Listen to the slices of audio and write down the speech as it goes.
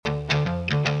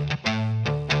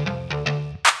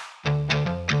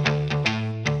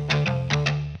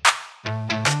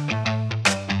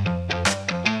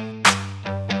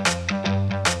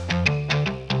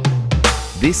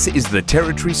This is the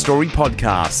Territory Story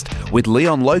Podcast with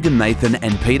Leon Logan Nathan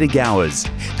and Peter Gowers.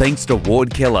 Thanks to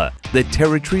Ward Keller, the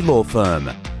Territory Law Firm.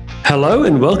 Hello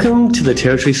and welcome to the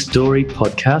Territory Story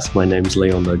Podcast. My name's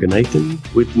Leon Logan Nathan.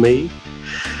 With me,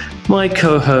 my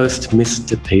co-host,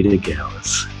 Mr. Peter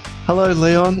Gowers. Hello,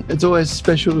 Leon. It's always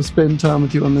special to spend time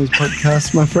with you on these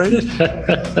podcasts, my friend.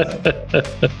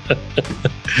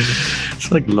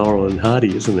 It's like Laurel and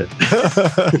Hardy, isn't it?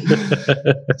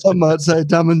 Some might say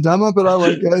Dumb and Dumber, but I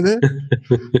won't go there.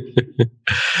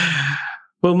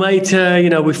 Well, mate,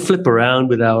 we flip around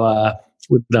with our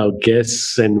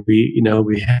guests, and we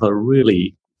have a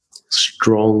really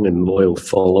strong and loyal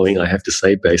following, I have to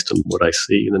say, based on what I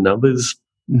see in the numbers.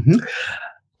 Mm-hmm.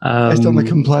 Based on the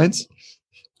complaints.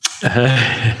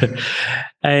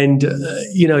 And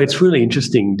it's really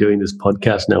interesting doing this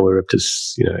podcast now. We're up to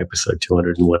episode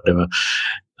 200 and whatever.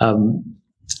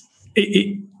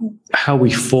 How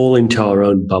we fall into our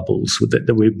own bubbles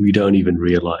that we don't even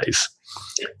realize.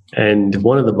 And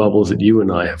one of the bubbles that you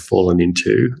and I have fallen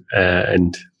into,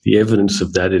 and the evidence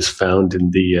of that is found in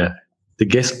the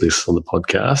guest list on the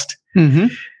podcast,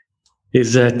 mm-hmm.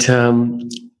 is that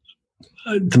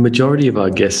the majority of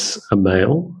our guests are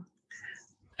male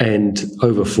and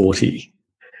over 40.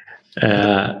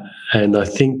 And I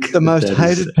think the most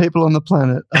hated people on the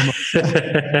planet.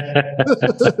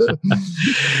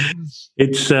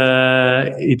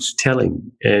 It's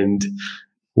telling. And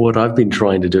what I've been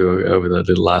trying to do over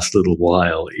the last little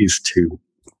while is to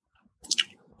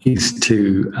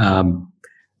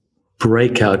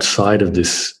break outside of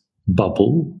this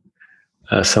bubble,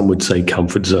 some would say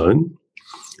comfort zone,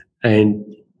 and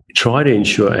try to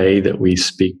ensure, that we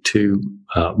speak to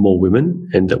more women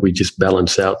and that we just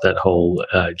balance out that whole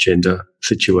gender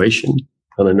situation.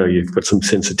 And I know you've got some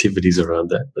sensitivities around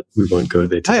that, but we won't go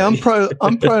there today. Hey, I'm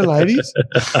pro ladies.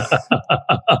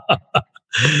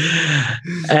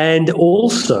 And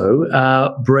also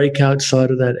break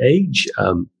outside of that age,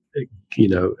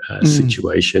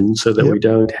 situation, so that we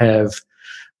don't have,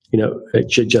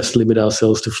 just limit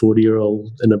ourselves to 40-year-old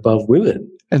and above women.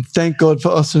 And thank God for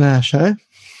Austin Ash, eh?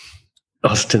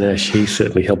 Austin Ash, he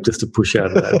certainly helped us to push out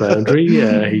of that boundary.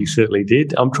 He certainly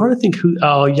did. I'm trying to think who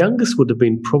our youngest would have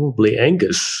been. Probably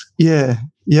Angus. Yeah.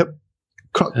 Yep.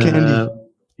 Croc Candy.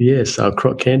 Yes, our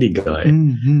Croc Candy guy.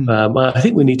 Mm-hmm. I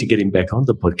think we need to get him back on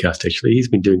the podcast, actually. He's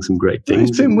been doing some great things.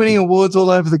 He's been winning awards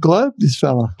all over the globe, this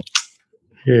fella.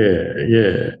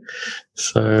 Yeah.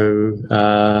 So,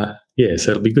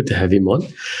 so it'll be good to have him on.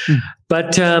 Mm.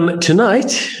 But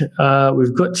tonight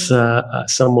we've got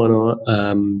someone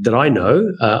that I know.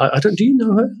 Do you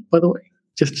know her, by the way?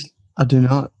 I do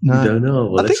not. No. You don't know?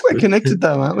 Well, I think we're connected,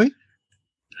 though, aren't we?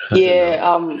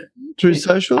 Yeah. Through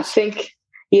socials? I think,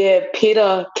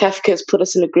 Peter Kafka's put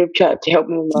us in a group chat to help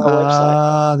me with my website.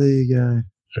 Ah, there you go.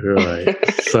 Right.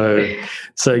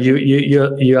 So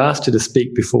you asked her to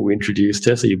speak before we introduced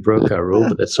her, so you broke our rule,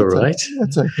 but that's all right.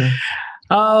 That's okay.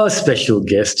 Our special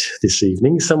guest this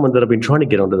evening, someone that I've been trying to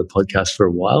get onto the podcast for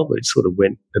a while, but it sort of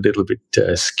went a little bit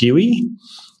skewy.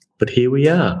 But here we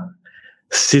are.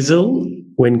 Sizzle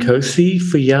Wenkosi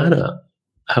Fuyana.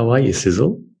 How are you,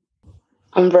 Sizzle?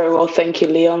 I'm very well, thank you,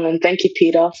 Leon, and thank you,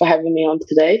 Peter, for having me on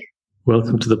today.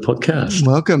 Welcome to the podcast.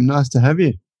 Welcome. Nice to have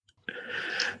you.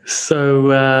 So,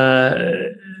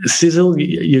 Sizzle,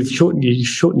 you've shortened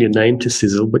your name to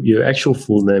Sizzle, but your actual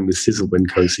full name is Sizzle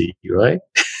Wenkosi, right?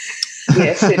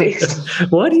 Yes, it is.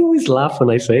 Why do you always laugh when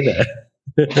I say that?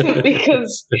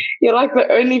 Because you're like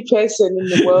the only person in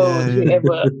the world who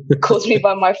ever calls me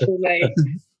by my full name.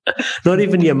 Not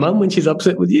even your mum when she's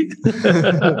upset with you?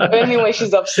 Only when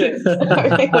she's upset.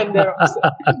 Only when they're upset.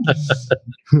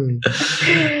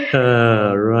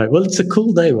 Right. Well, it's a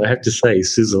cool name, I have to say,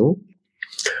 Sizzle.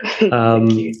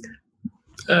 Thank you.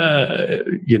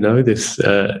 This.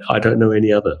 I don't know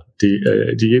any other.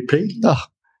 Do you, Pete? Oh,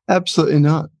 absolutely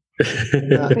not.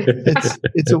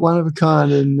 It's a one of a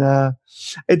kind, and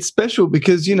it's special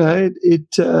because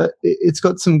it's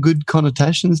got some good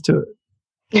connotations to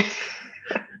it.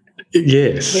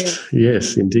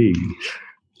 Yes, indeed.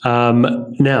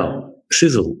 Now,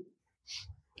 Sizzle,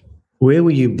 where were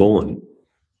you born?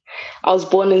 I was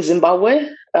born in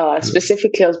Zimbabwe.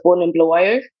 Specifically, I was born in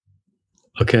Bulawayo.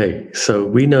 Okay, so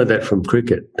we know that from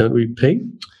cricket, don't we, Pete?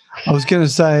 I was going to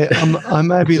say I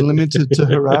may be limited to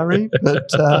Harare, but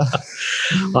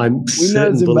I'm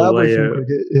certain Bulawayo.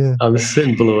 I'm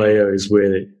certain Bulawayo is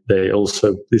where they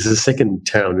also. This is a second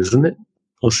town, isn't it,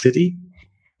 or city?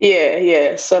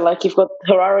 Yeah. So, like, you've got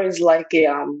Harare is like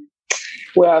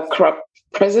where I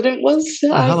president was.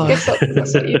 I guess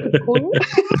that's what you could call it.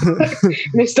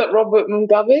 Mr. Robert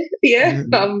Mugabe. Yeah.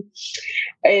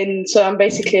 And so I'm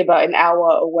basically about an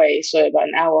hour away, so about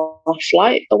an hour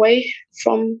flight away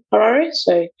from Harare.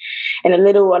 So, I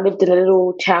lived in a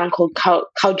little town called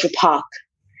Kaudra Park.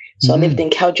 So I lived in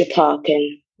Kaudra Park,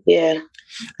 and yeah.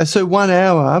 So 1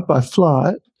 hour by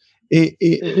flight.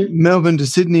 Melbourne to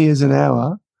Sydney is an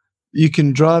hour. You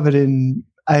can drive it in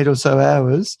 8 or so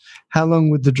hours. How long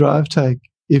would the drive take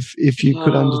if you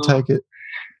could undertake it?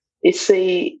 You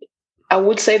see, I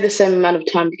would say the same amount of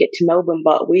time to get to Melbourne,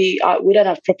 but we don't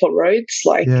have proper roads.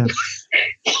 Like,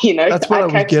 That's what our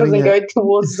tax doesn't go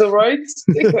towards the roads;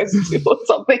 it goes towards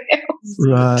something else.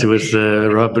 Right, towards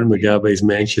Robert Mugabe's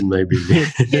mansion, maybe.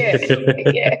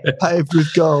 yeah, paved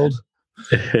with gold.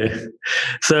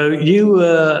 So you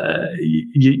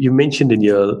mentioned in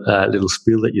your little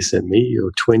spiel that you sent me,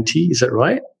 you're 20. Is that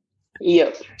right?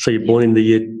 Yep. So you're born in the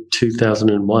year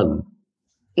 2001.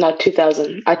 No,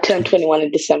 2000. I turned 21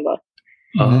 in December.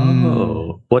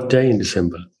 Oh, what day in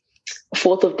December?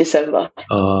 4th of December.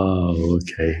 Oh,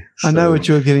 okay. So, I know what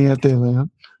you're getting at there, Leon.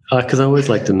 Because I always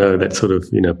like to know that sort of,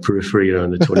 periphery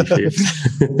around the 25th.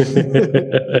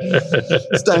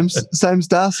 Same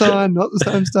star sign, not the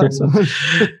same star sign.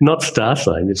 Not star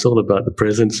sign. It's all about the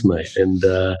presence, mate, and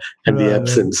the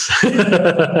absence.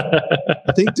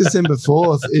 I think December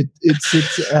 4th, it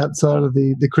sits outside of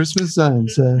the Christmas zone.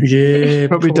 So yeah,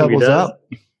 probably doubles up.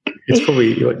 It's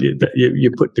probably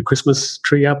you put the Christmas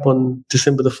tree up on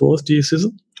December the 4th, do you,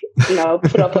 Sizzle? No,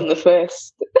 put up on the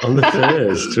 1st. On the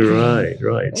 1st,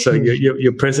 right. So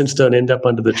your presents don't end up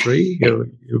under the tree? Your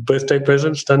birthday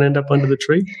presents don't end up under the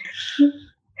tree?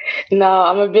 No,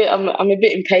 I'm a bit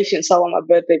impatient, so I want my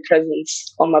birthday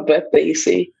presents on my birthday, you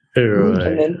see. Right.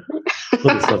 And then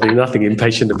well, there's nothing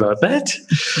impatient about that.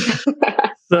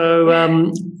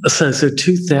 So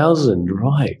 2000,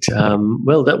 right.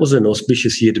 Well, that was an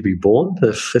auspicious year to be born,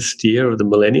 the first year of the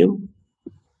millennium.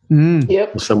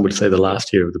 Yep. Well, some would say the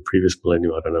last year of the previous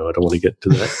millennium. I don't know. I don't want to get to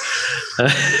that.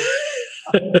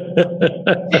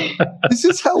 This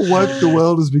is how woke the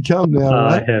world has become now,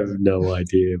 right? I have no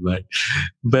idea, mate.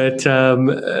 But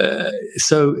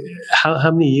so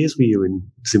how many years were you in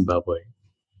Zimbabwe?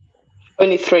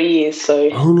 Only 3 years. So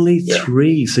only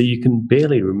 3. So you can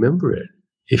barely remember it,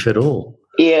 if at all.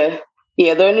 Yeah.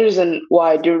 The only reason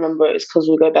why I do remember it is because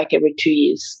we go back every 2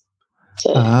 years.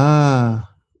 So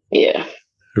yeah.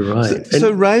 Right.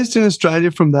 So raised in Australia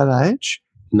from that age?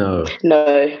 No.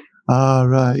 Ah,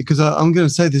 right. Because I'm going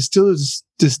to say there's still a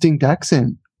distinct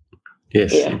accent.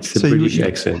 Yes, it's a British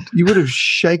accent. You would have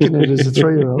shaken it as a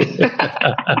 3-year-old.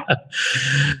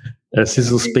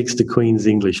 Sizzle speaks the Queen's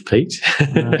English, Pete.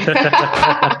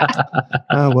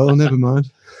 Well, never mind.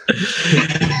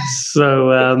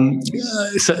 So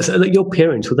your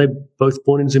parents, were they both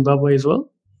born in Zimbabwe as well?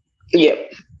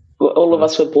 Yep. All of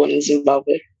us were born in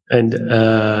Zimbabwe. And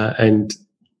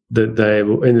they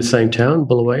were in the same town,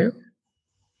 Bulawayo?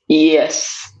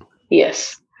 Yes.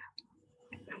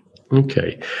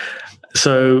 Okay.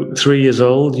 So 3 years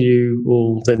old, you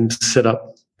all then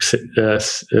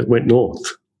went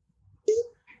north?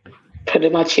 Pretty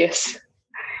much, yes.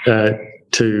 To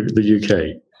the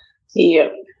UK? Yeah.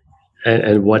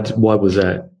 And why was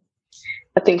that?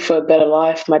 I think for a better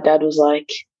life. My dad was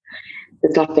like,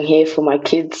 there's nothing here for my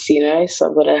kids, so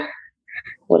I've got to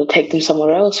take them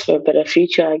somewhere else for a better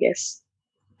future, I guess.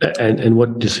 And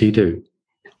what does he do?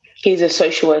 He's a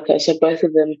social worker, so both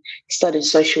of them studied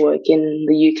social work in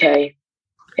the UK.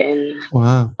 And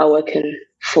wow. I work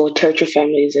for territory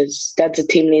families as dad's a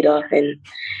team leader and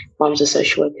mom's a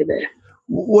social worker there.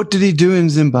 What did he do in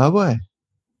Zimbabwe?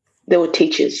 They were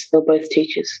teachers. They were both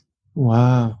teachers.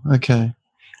 Wow. Okay.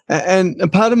 And a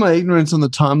part of my ignorance on the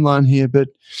timeline here, but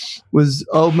was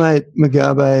old mate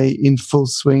Mugabe in full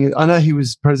swing? I know he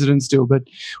was president still, but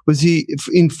was he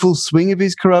in full swing of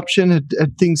his corruption?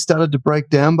 Had things started to break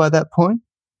down by that point?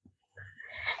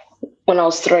 When I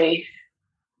was 3,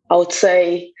 I would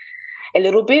say a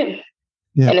little bit.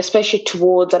 Yeah. And especially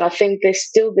towards, and I think there's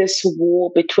still this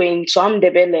war between, so I'm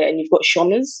Ndebele and you've got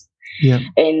Shonas. Yeah.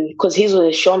 And because he was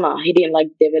a Shona, he didn't like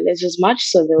Ndebeles as much.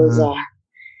 So there was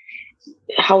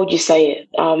how would you say it?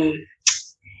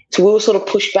 So we were sort of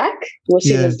pushed back. We were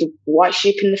seen as the white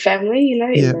sheep in the family, in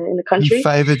the country. You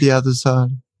favoured the other side.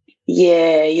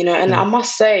 Yeah, and I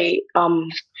must say,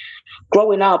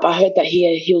 growing up, I heard that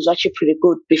he was actually pretty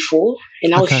good before.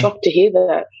 And I was shocked to hear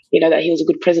that, that he was a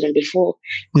good president before.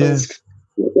 Because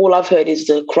all I've heard is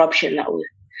the corruption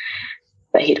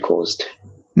that he'd caused.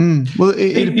 Well,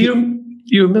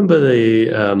 you remember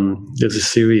there's a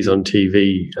series on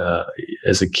TV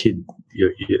as a kid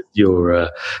your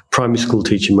primary school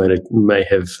teacher may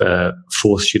have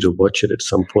forced you to watch it at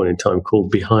some point in time,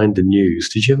 called Behind the News.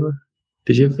 Did you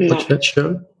ever watch that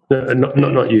show? No,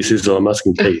 not you, Sizzle. I'm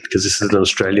asking Pete because this is an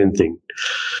Australian thing.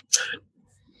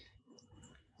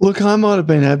 Look, I might have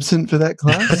been absent for that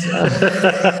class.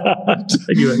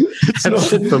 You were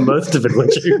absent for most of it,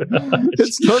 weren't you?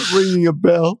 It's not ringing a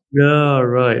bell. Oh,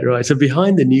 right. So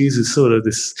Behind the News is sort of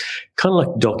this kind of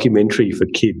like documentary for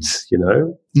kids, you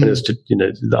know. And it's to,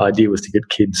 the idea was to get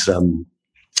kids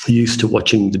used to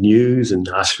watching the news and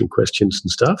asking questions and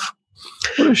stuff.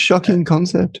 What a shocking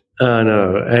concept. I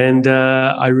know. And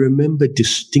I remember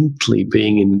distinctly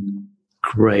being in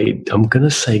grade, I'm going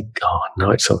to say,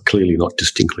 it's clearly not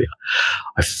distinctly.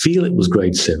 I feel it was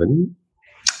grade 7.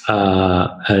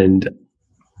 And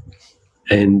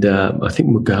I think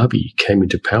Mugabe came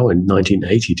into power in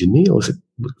 1980, didn't he? Or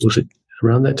was it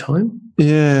around that time?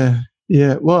 Yeah.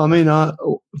 Well, I mean,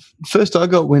 first I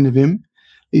got wind of him.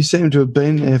 He seemed to have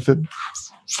been there for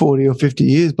 40 or 50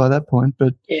 years by that point,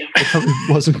 but it probably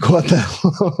wasn't quite that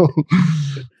long.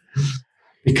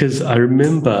 Because I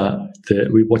remember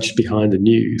that we watched Behind the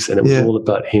News, and it was all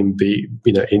about him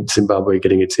in Zimbabwe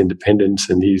getting its independence,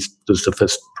 and he was the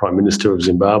first prime minister of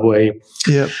Zimbabwe.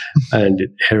 Yeah, and it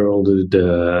heralded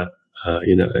a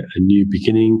new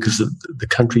beginning because the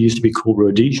country used to be called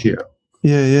Rhodesia.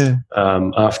 Yeah.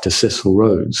 After Cecil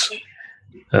Rhodes.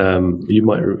 You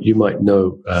might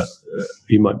know.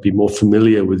 You might be more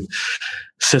familiar with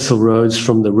Cecil Rhodes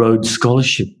from the Rhodes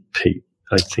Scholarship, Pete.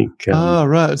 I think.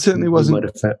 Right. It certainly wasn't.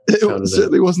 It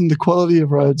certainly wasn't the quality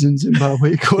of roads in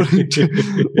Zimbabwe, according to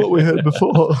what we heard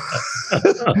before.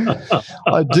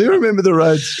 I do remember the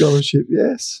Rhodes Scholarship.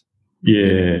 Yes.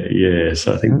 Yeah.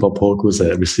 So I think Bob Hawke was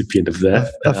a recipient of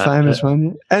that. A famous one,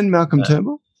 yeah. And Malcolm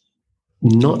Turnbull.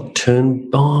 Not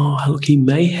Turnbull. Oh, look, he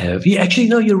may have. Yeah, actually,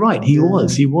 no, you're right. He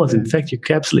was. In fact, you're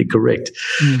absolutely correct.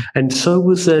 And so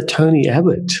was Tony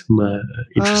Abbott.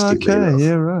 Interestingly enough.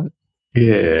 Yeah, right.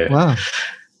 Yeah. Wow.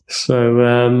 So,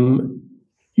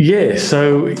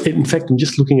 So, in fact, I'm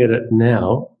just looking at it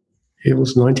now. It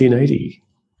was 1980.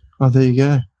 Oh, there you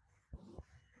go.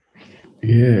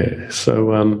 Yeah.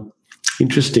 So,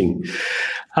 interesting.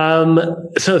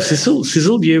 So,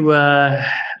 Sizzle,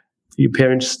 your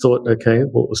parents thought, okay,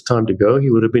 well, it was time to go. He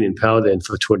would have been in power then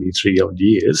for 23-odd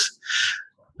years.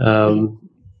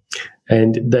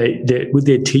 And they with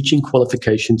their teaching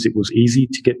qualifications, it was easy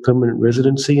to get permanent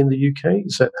residency in the UK.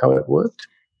 Is that how it worked?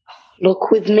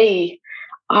 Look, with me,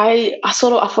 I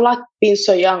feel like being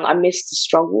so young, I missed the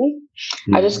struggle.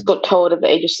 I just got told at the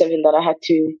age of 7 that I had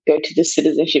to go to the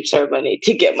citizenship ceremony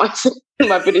to get my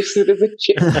British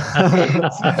citizenship.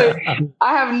 So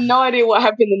I have no idea what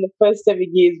happened in the first 7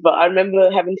 years, but I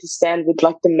remember having to stand with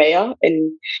like the mayor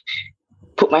and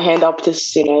put my hand up to,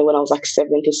 when I was like 7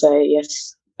 to say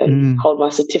yes and hold my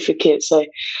certificate. So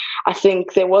I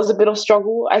think there was a bit of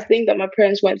struggle, I think, that my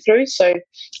parents went through. So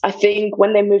I think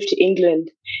when they moved to England,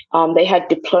 they had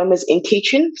diplomas in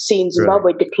teaching. See, in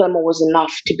Zimbabwe, diploma was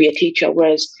enough to be a teacher,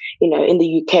 whereas, in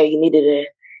the UK, you needed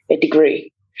a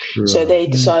degree. Right. So they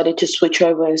decided to switch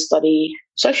over and study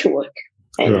social work.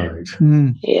 And,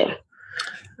 Yeah.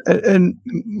 And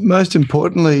most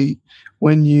importantly,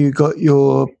 when you got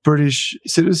your British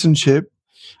citizenship,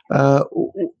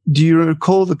 do you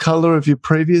recall the colour of your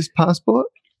previous passport?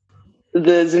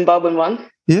 The Zimbabwean one?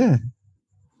 Yeah.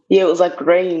 Yeah, it was like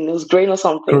green. It was green or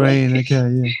something. Green, okay,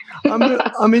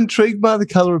 yeah. I'm intrigued by the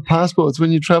colour of passports.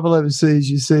 When you travel overseas,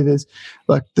 you see there's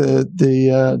like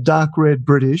the dark red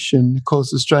British, and of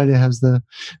course Australia has the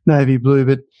navy blue,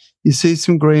 but you see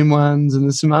some green ones and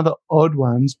there's some other odd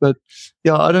ones. But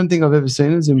yeah, I don't think I've ever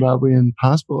seen a Zimbabwean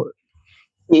passport.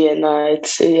 Yeah, no,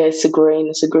 it's a green.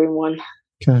 It's a green one.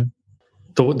 Okay.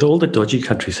 All the dodgy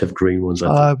countries have green ones,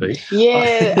 I think.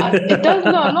 Yeah, it does.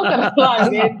 No, I'm not going to lie,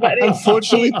 man. But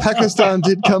unfortunately, Pakistan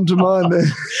did come to mind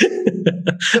there.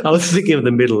 I was thinking of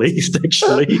the Middle East,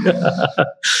 actually.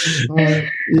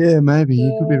 Yeah, maybe.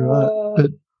 You could be right.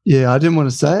 But yeah, I didn't want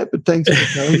to say it, but thanks for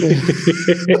telling me.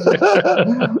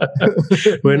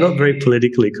 We're not very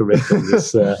politically correct on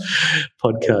this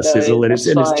podcast, Sizzle, and it's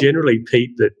generally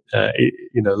Pete that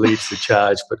leads the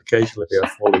charge, but occasionally I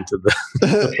fall into the.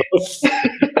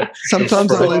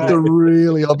 Sometimes I leave the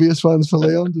really obvious ones for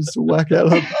Leon just to whack out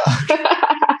of the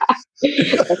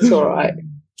park. That's all right.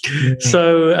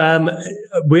 So,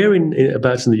 where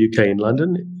abouts in the UK, in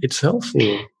London itself?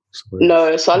 Or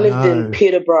no, so I lived in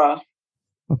Peterborough.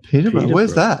 Oh, Peterborough.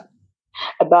 Where's that?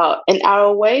 About an hour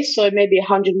away, so maybe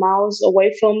 100 miles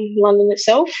away from London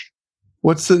itself.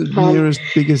 What's the nearest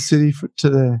biggest city to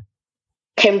there?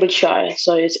 Cambridgeshire,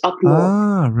 so it's up north.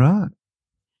 Ah, right.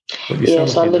 Yeah,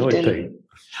 so I lived in.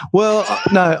 Well,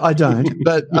 no, I don't.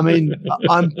 But I mean,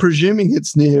 I'm presuming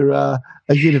it's near a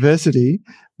university.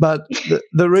 But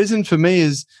the reason for me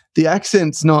is the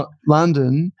accent's not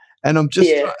London, and I'm just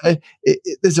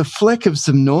there's a fleck of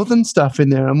some northern stuff in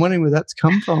there. I'm wondering where that's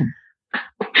come from.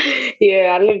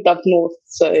 Yeah, I lived up north,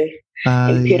 so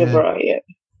in Peterborough. Yeah.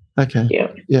 Okay.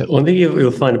 Yeah. One thing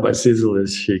you'll find about Sizzle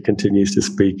as she continues to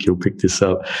speak, you'll pick this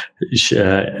up.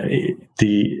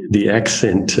 The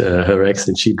accent, her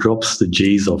accent, she drops the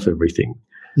G's off everything.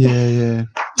 Yeah.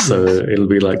 So it'll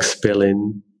be like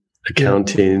spelling,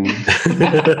 accounting.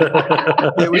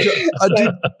 Which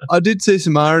I did see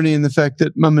some irony in the fact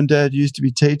that Mum and Dad used to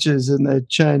be teachers and they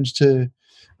changed to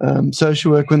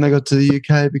social work when they got to the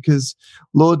UK because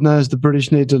Lord knows the British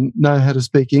need to know how to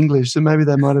speak English, so maybe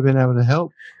they might have been able to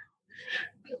help.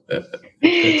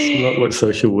 That's not what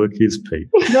social work is, Pete.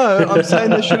 No, I'm saying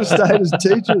they should have stayed as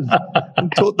teachers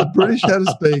and taught the British how to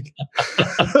speak.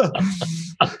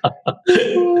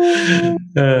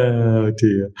 Oh,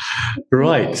 dear.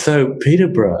 Right, so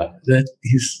Peterborough, that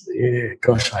is,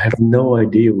 gosh, I have no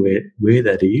idea where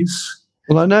that is.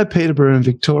 Well, I know Peterborough in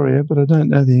Victoria, but I don't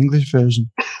know the English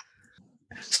version.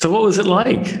 So what was it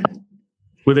like?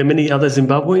 Were there many other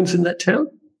Zimbabweans in that town?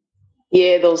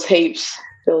 Yeah, those heaps.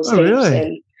 Really?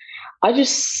 And I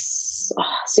just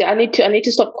see. I need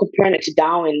to stop comparing it to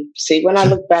Darwin. See, when I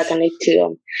look back, I need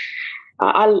to.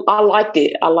 I liked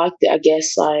it. I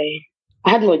guess I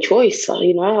had no choice. I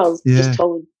was just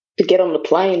told to get on the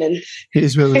plane, and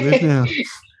here's where we live now.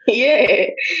 Yeah,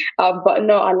 but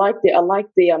no, I liked it. I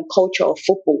liked the culture of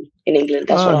football in England.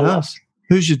 That's what I love.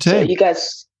 Who's your team? So you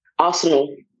guys,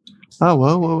 Arsenal. Oh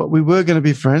well, we were going to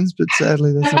be friends, but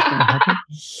sadly that's not going to happen.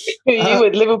 Who are you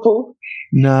with, Liverpool?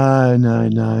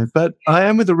 No. But I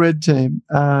am with the red team.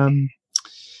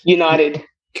 United.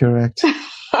 Correct.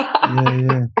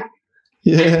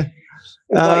 Yeah.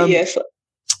 Yes.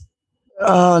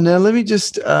 Oh, now let me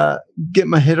just get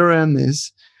my head around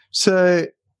this. So,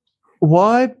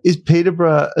 why is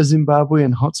Peterborough a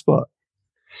Zimbabwean hotspot?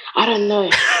 I don't know.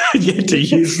 You had to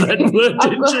use that word,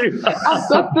 didn't you? I've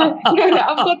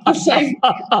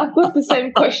got the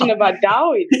same question about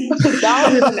Darwin.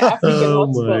 Darwin is an African hotspot. Oh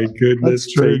my goodness,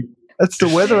 that's true. That's the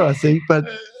weather, I think. But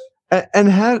and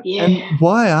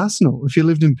why Arsenal if you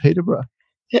lived in Peterborough?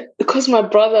 Because my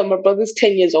brother's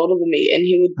 10 years older than me, and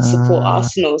he would support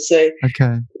Arsenal. So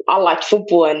I liked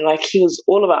football, and he was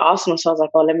all about Arsenal. So I was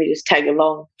like, oh, let me just tag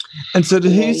along. And so,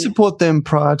 did he support them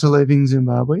prior to leaving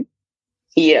Zimbabwe?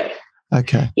 Yeah.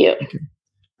 Okay. Yeah. Okay.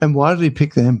 And why did he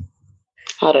pick them?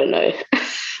 I don't know.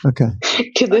 Okay.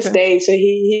 To this day, so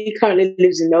he currently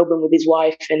lives in Melbourne with his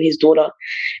wife and his daughter,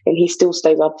 and he still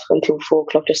stays up until 4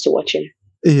 o'clock just to watch him.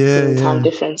 Yeah. Time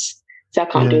difference. So I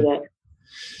can't do that.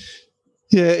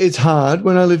 Yeah, it's hard.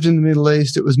 When I lived in the Middle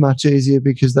East, it was much easier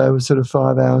because they were sort of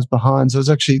 5 hours behind. So it was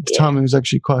the timing was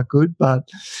actually quite good. But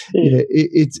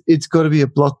it's got to be a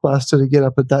blockbuster to get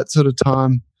up at that sort of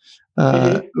time.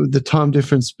 The time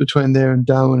difference between there and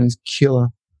Darwin is killer.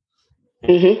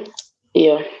 Mm-hmm.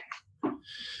 Yeah.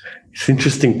 It's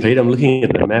interesting, Pete. I'm looking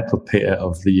at the map of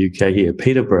the UK here.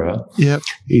 Peterborough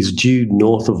is due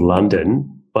north of London,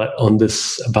 but on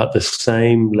about the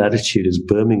same latitude as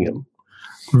Birmingham.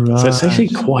 Right. So it's actually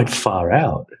quite far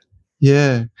out.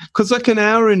 Yeah, because like an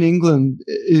hour in England,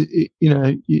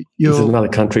 you're it's another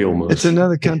country almost. It's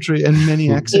another country and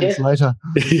many accents later.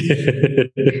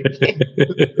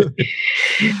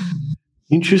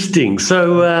 Interesting.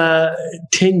 So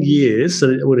 10 years, so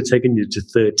it would have taken you to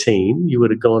 13. You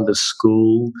would have gone to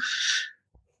school.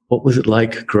 What was it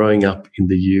like growing up in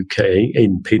the UK,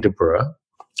 in Peterborough,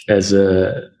 as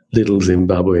a little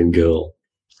Zimbabwean girl?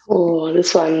 Oh,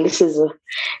 this is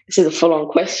a full-on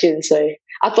question. So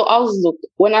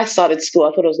when I started school, I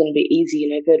thought it was going to be easy,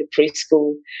 go to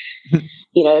preschool,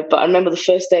 but I remember the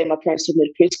first day my parents took me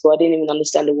to preschool, I didn't even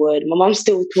understand a word. My mum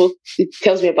still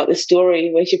tells me about this story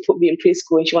when she put me in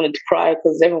preschool and she wanted to cry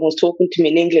because everyone was talking to me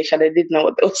in English and I didn't know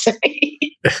what they were saying.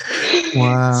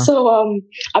 Wow. So I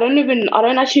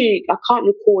can't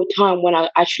recall a time when I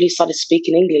actually started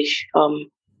speaking English.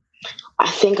 I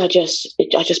think I just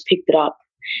picked it up.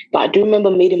 But I do remember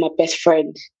meeting my best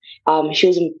friend. She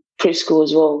was in preschool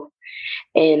as well,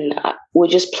 and we're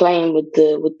just playing with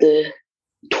the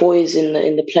toys in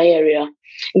the play area, and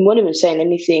we weren't even saying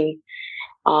anything.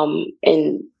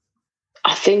 And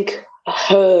I think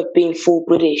her being full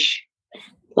British,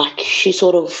 she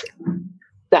sort of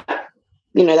that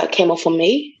came off on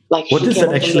me. What does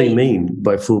that actually mean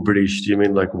by full British? Do you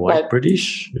mean like white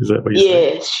British? Is that what you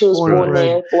say? Yeah, she was born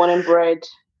there, born and bred.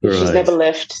 Right. She's never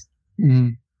left.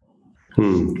 Mm.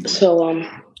 So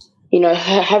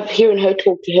hearing her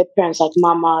talk to her parents like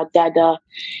mama, dada,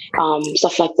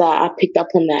 stuff like that, I picked up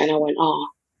on that and I went,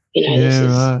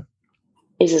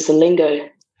 this is the lingo.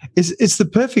 It's the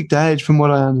perfect age from what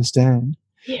I understand.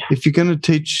 Yeah. If you're going to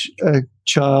teach a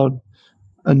child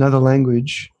another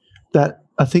language, that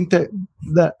I think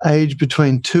that age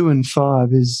between 2 and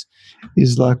 5 is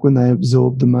like when they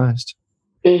absorb the most.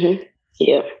 Mm-hmm.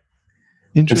 Yeah.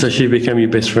 And so she became your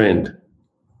best friend?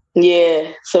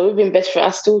 Yeah. So we've been best friends.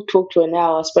 I still talk to her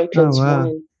now. I spoke to her this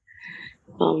morning.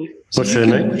 What's her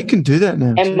name? You can do that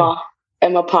now.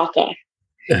 Emma Parker.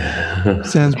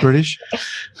 Sounds British.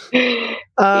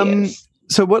 Yes.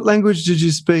 So what language did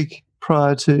you speak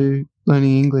prior to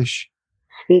learning English?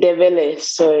 Ndebele.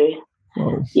 So,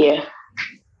 yeah.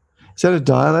 Is that a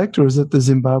dialect or is it the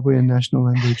Zimbabwean national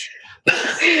language?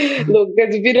 Look,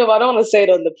 there's a bit of, I don't want to say it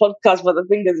on the podcast, but I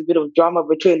think there's a bit of drama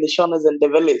between the Shonas and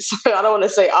Develis. So I don't want to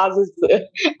say ours is the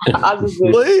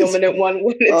dominant one.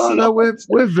 When it's no,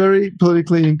 we're very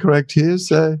politically incorrect here.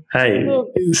 So hey,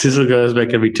 Sizzle goes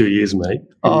back every 2 years, mate.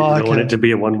 You don't want it to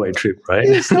be a one-way trip, right?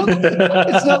 It's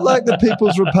not like the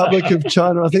People's Republic of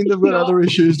China. I think they've got other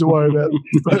issues to worry about.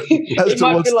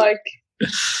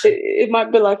 It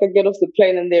might be like I get off the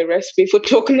plane and they arrest me for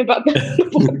talking about that.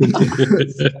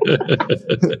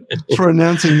 For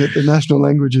announcing that the national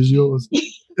language is yours.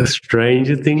 The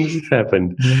stranger things have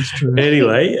happened. That's true.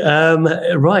 Anyway,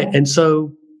 right. And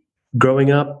so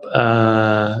growing up,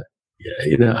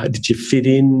 did you fit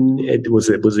in? Was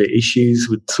there issues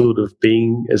with sort of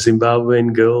being a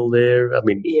Zimbabwean girl there? I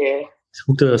mean,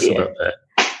 talk to us about that.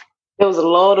 There was a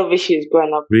lot of issues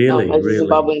growing up as a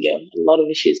Zimbabwean girl. A lot of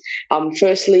issues.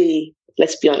 Firstly,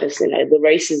 let's be honest, the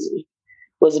racism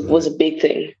was a big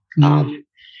thing.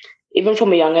 Even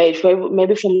from a young age,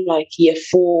 maybe from like year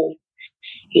 4,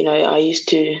 I used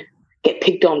to get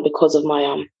picked on because of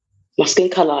my skin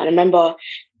color. And I remember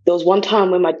there was one time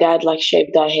when my dad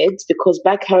shaved our heads because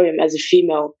back home as a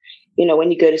female, when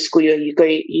you go to school,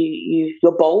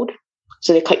 you're bald,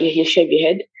 so they cut your hair, shave your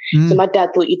head. So my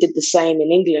dad thought you did the same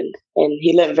in England, and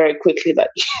he learned very quickly that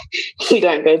we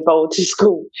don't go bald to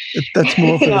school. That's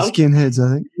more for the skinheads,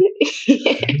 I think.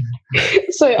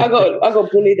 So I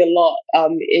got bullied a lot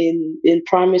in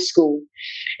primary school,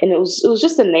 and it was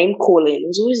just a name calling. It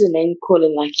was always a name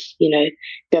calling,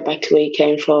 go back to where you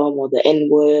came from, or the N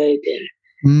word,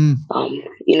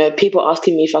 and people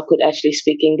asking me if I could actually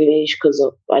speak English because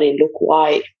I didn't look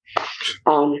white.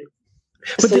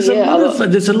 But there's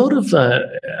a lot of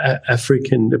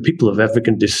African people of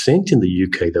African descent in the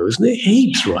UK, though, isn't there?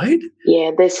 Heaps, right?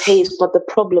 Yeah, there's heaps, but the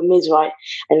problem is, right,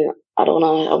 and I don't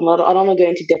want to go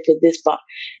into depth with this, but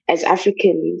as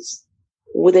Africans,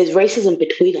 there's racism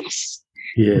between us.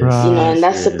 Yes. Right. And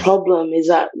that's the problem, is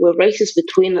that we're racist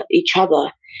between each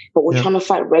other, but we're trying to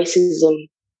fight racism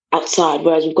outside,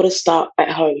 whereas we've got to start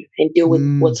at home and deal with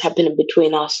what's happening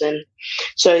between us. And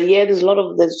so, there's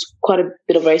quite a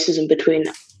bit of racism between,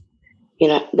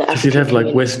 the African. You'd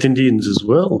have West Indians as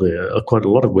well. There are quite a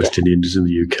lot of West Indians in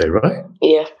the UK, right?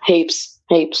 Yeah, heaps.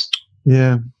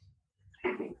 Yeah.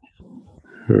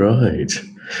 Right.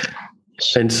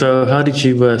 And so how did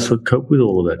you sort of cope with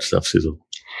all of that stuff, Sizzle?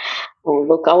 Oh,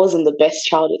 look, I wasn't the best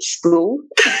child at school.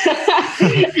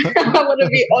 I want to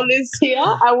be honest here.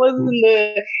 I wasn't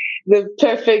the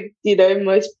perfect,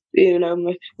 most,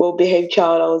 well-behaved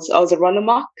child. I was a run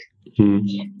amok.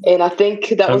 And I think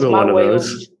that was my way of...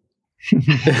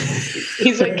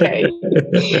 He's okay.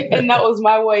 And that was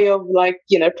my way of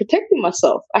protecting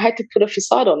myself. I had to put a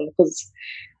facade on because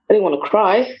I didn't want to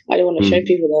cry. I didn't want to show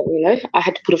people that, I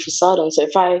had to put a facade on. So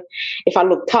if I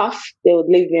looked tough, they would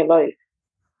leave me alone.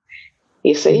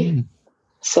 You see?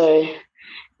 So,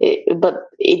 but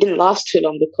it didn't last too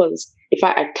long because if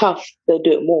I act tough, they'll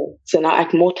do it more. So now I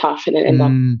act more tough and then end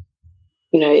up,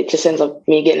 it just ends up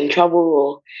me getting in trouble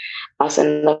or us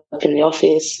ending up in the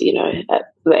office, at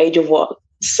the age of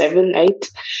 7,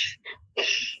 8.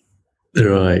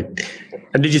 Right.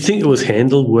 And did you think it was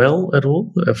handled well at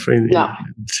all? No.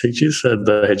 Teachers,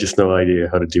 they had just no idea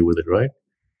how to deal with it, right?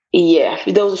 Yeah,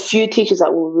 there was a few teachers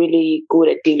that were really good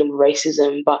at dealing with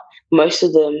racism, but most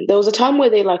of them, there was a time where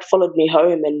they followed me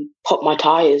home and popped my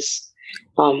tires.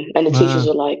 And the teachers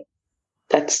were like,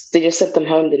 they just sent them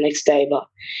home the next day, but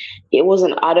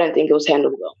I don't think it was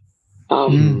handled well.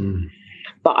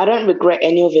 But I don't regret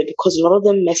any of it because a lot of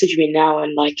them message me now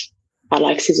and I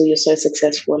like, Sizzle, you're so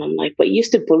successful. And I'm like, but you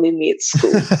used to bully me at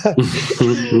school.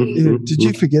 Did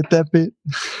you forget that bit?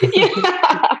 Yeah.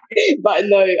 But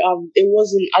no, it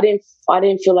wasn't, I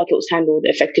didn't feel like it was handled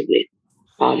effectively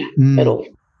at all.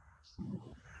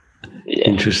 Yeah.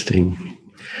 Interesting.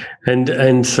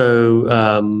 And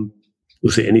so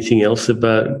was there anything else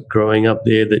about growing up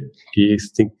there that you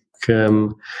think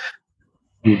would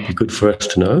be good for us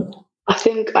to know? I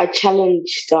think I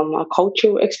challenged our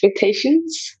cultural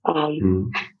expectations.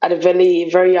 At a very,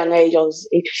 very young age, I was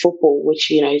into football, which,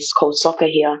 is called soccer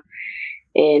here.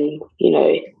 And,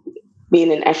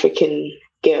 being an African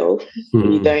girl,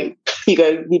 you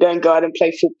don't go out and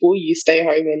play football. You stay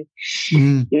home and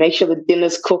you make sure the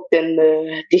dinner's cooked and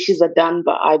the dishes are done.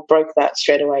 But I broke that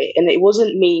straight away. And it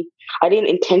wasn't me. I didn't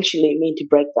intentionally mean to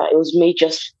break that. It was me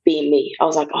just being me. I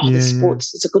was like,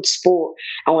 it's a good sport.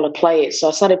 I want to play it. So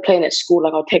I started playing at school.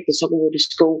 Like, I'll take the soccer ball to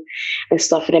school and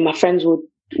stuff. And then my friends would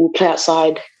play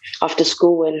outside after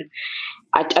school. And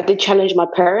I did challenge my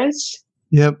parents.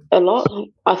 Yep. A lot.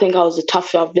 I think I've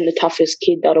been the toughest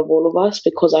kid out of all of us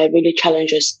because I really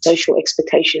challenge our social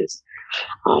expectations.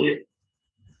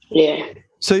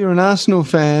 So you're an Arsenal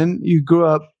fan. You grew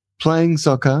up playing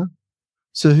soccer.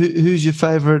 So who's your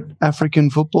favourite African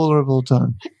footballer of all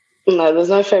time? No, there's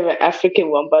no favourite African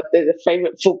one, but there's a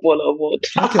favourite footballer of all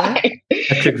time. Okay.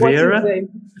 Patrick Vieira?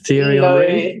 Thierry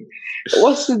Henry?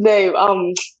 What's his name?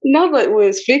 Now that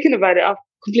we're speaking about it, I've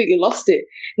completely lost it.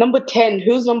 Number 10.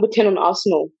 Who's number 10 on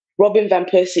Arsenal? Robin Van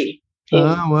Persie.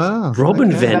 Oh, wow.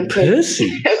 Robin Van Persie.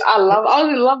 I was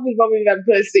in love with Robin Van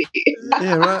Persie.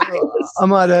 Yeah, right. I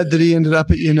might add that he ended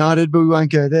up at United, but we won't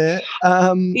go there.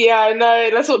 Yeah, I know.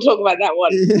 Let's not talk about that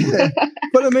one. Yeah.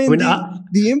 But I mean,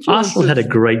 the influence. Arsenal had a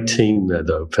great team there,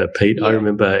 though, Pete. Yeah. I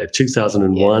remember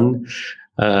 2001.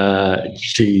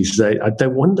 They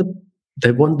won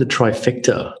the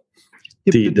trifecta.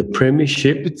 Yeah, the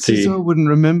Premiership. But Siso wouldn't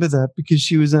remember that because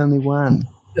she was only one.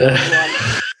 But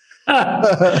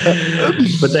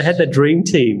they had the dream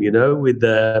team, with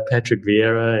Patrick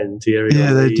Vieira and Thierry. Yeah,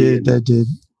 Henry they did.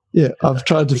 Yeah, I've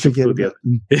tried to forget about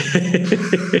them.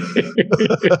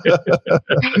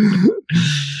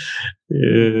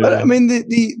 Yeah. But I mean,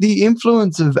 the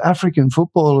influence of African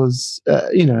footballers,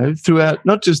 throughout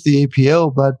not just the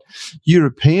EPL but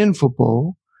European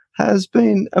football, has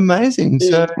been amazing.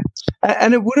 So,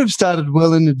 and it would have started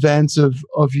well in advance of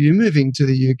you moving to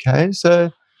the UK. So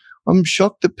I'm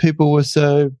shocked that people were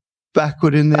so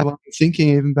backward in their thinking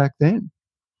even back then.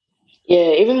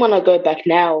 Yeah, even when I go back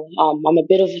now, I'm a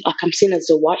bit of I'm seen as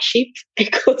a white sheep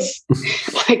because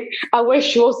I wear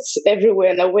shorts everywhere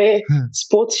and I wear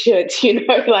sports shirts,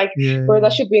 whereas I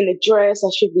should be in a dress, I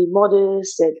should be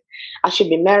modest and I should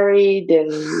be married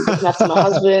and looking after my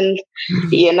husband.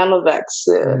 Yeah, none of that's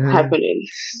happening.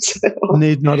 So.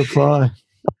 Need not apply.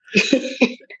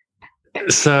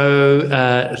 So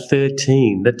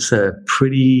 13, that's a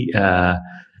pretty,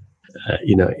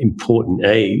 important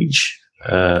age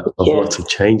of lots of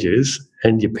changes,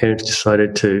 and your parents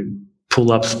decided to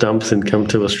pull up stumps and come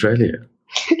to Australia.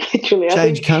 Literally,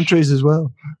 change countries as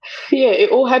well. Yeah,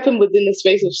 it all happened within the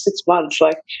space of 6 months.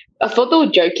 I thought they were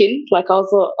joking. I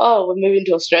was like, oh, we're moving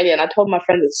to Australia. And I told my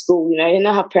friends at school,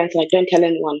 how parents are like, don't tell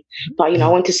anyone. But, I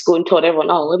went to school and told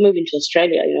everyone, oh, we're moving to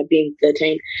Australia, being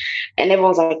 13. And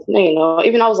everyone's like, no,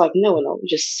 even I was like, no,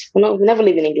 we're never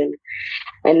leaving England.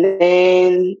 And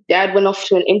then Dad went off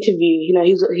to an interview.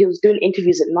 He was doing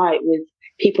interviews at night with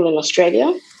people in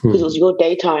Australia because it was your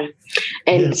daytime.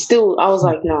 And still, I was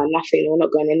like, no, nothing. We're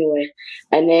not going anywhere.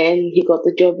 And then he got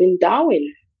the job in Darwin.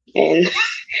 And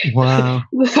wow.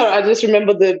 I just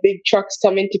remember the big trucks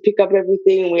coming to pick up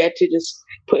everything. And we had to just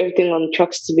put everything on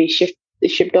trucks to be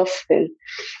shipped off. And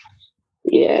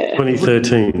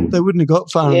 2013. They wouldn't have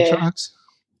got far in trucks.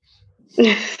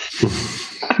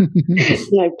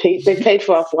 No, Pete, they paid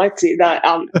for our flights.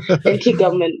 NT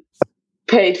government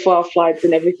paid for our flights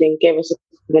and everything, gave us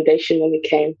accommodation when we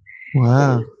came.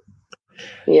 Wow.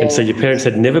 Yeah. And so your parents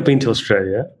had never been to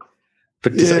Australia.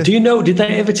 But do you know, did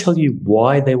they ever tell you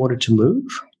why they wanted to move?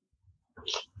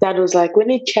 Dad was like, we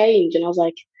need change. And I was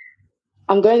like,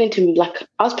 I'm going into,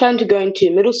 I was planning to go into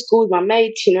middle school with my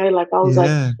mates, I was like,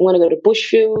 I want to go to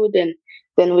Bushfield. And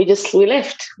then we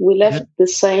left. We left the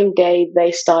same day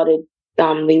they started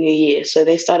the new year. So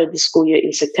they started the school year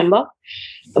in September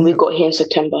and we got here in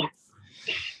September.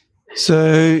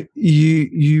 So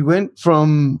you went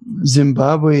from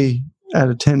Zimbabwe at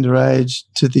a tender age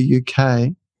to the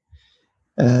UK.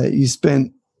 You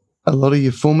spent a lot of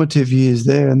your formative years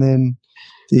there, and then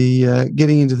the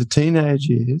getting into the teenage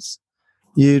years,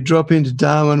 you drop into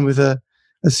Darwin with a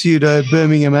pseudo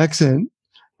Birmingham accent,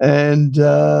 and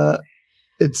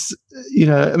it's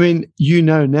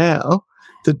now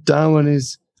that Darwin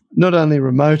is not only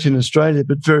remote in Australia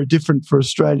but very different for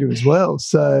Australia as well.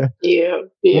 So yeah.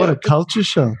 What a culture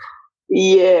shock.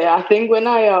 Yeah, I think when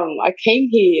I came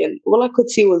here and all I could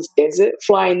see was desert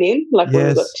flying in, like when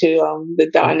we got to the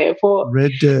Darwin airport.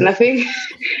 Red dirt. And I think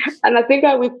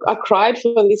I cried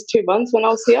for at least 2 months when I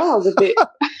was here. I was a bit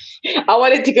I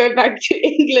wanted to go back to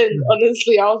England,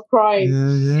 honestly. I was crying.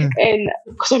 Yeah. And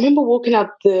because I remember walking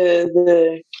out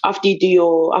the after you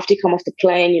come off the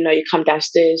plane, you come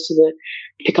downstairs to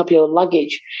pick up your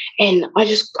luggage. And I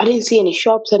didn't see any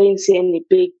shops, I didn't see any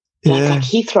big like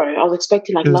Heathrow. I was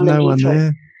expecting like London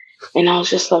Heathrow. And I was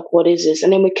just like, what is this?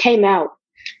 And then we came out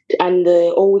and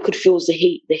all we could feel was the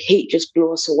heat. The heat just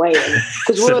blew us away.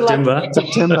 Because we were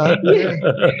September. Yeah.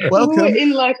 Welcome. We were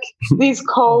in like these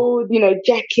cold,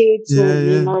 jackets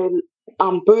or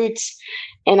boots.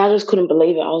 And I just couldn't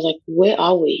believe it. I was like, where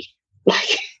are we?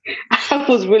 Like, I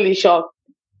was really shocked.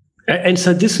 And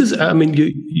so this is, I mean,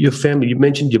 your family, you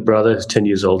mentioned your brother is 10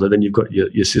 years older, then you've got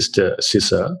your sister,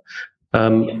 Sissa. Are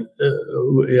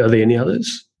there any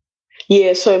others?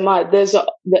 Yeah, so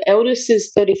the eldest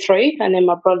is 33, and then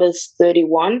my brother's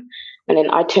 31, and then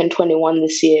I turned 21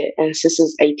 this year, and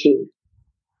sister's 18.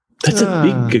 That's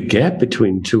a big gap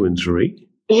between 2 and 3.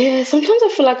 Yeah, sometimes I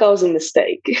feel like I was a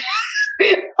mistake.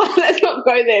 Let's not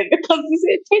go there, because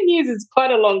 10 years is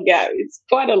quite a long gap. It's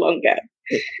quite a long gap.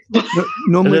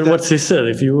 Normally, and then what's Sissa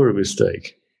if you were a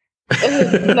mistake?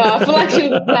 No, I feel like she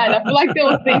was planned. I feel like they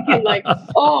were thinking like,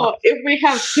 oh, if we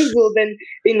have Sizzle, then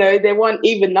they want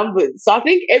even numbers. So I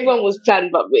think everyone was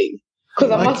planned but me.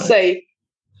 Because I must say,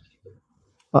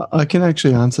 I can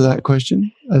actually answer that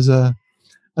question as a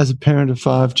parent of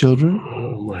 5 children.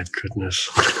 Oh my goodness!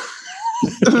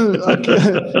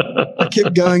 I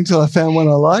kept going till I found one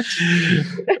I liked.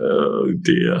 Oh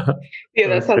dear. Yeah,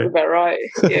 that sounds about right.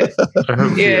 Yeah. I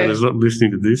hope Fiona not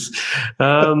listening to this.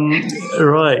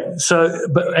 Right. So,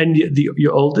 and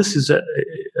your oldest, is that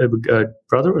a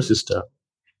brother or sister?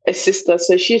 A sister.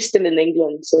 So she's still in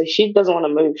England. So she doesn't want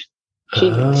to move.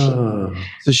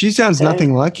 So she sounds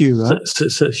nothing like you, right?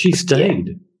 So she stayed.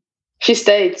 Yeah. She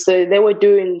stayed. So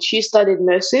she studied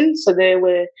nursing. So they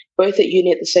were both at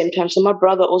uni at the same time. So my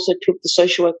brother also took the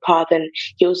social work path, and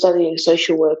he was studying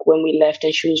social work when we left,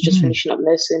 and she was just finishing up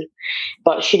nursing.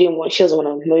 But she doesn't want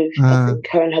to move. I think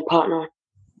her and her partner.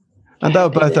 And they were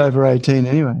both over 18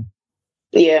 anyway.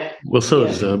 Yeah. Well, so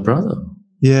is her brother.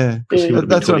 Yeah.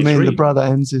 That's what I mean, the brother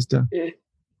and sister. Yeah.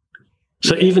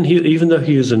 So even though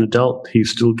he was an adult, he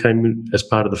still came in as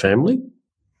part of the family?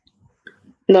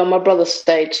 No, my brother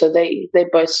stayed, so they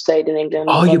both stayed in England.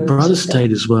 Oh, your brother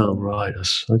stayed as well, right?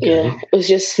 Okay. Yeah, it was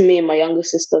just me and my younger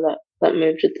sister that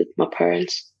moved with my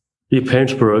parents. Your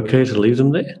parents were okay to leave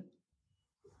them there?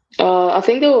 I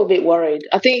think they were a bit worried.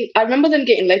 I remember them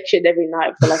getting lectured every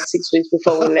night for like 6 weeks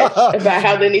before we left about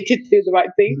how they need to do the right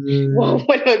thing when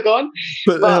we're gone.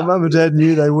 But mum and dad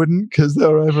knew they wouldn't because they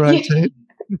were over 18.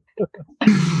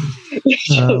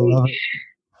 I love it.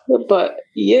 But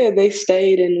yeah, they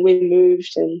stayed and we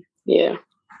moved, and yeah.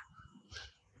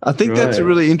 I think that's a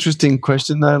really interesting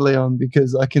question though, Leon,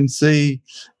 because I can see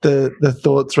the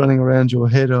thoughts running around your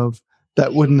head of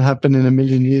that wouldn't happen in a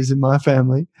million years in my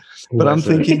family. But I'm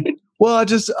thinking, well,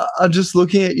 I'm just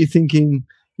looking at you thinking,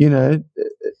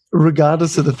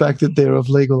 regardless of the fact that they're of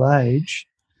legal age,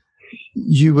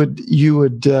 you would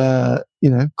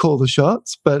call the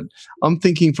shots. But I'm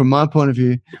thinking from my point of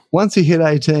view, once you hit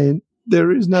 18,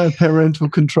 there is no parental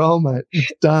control, mate.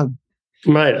 It's done.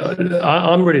 Mate,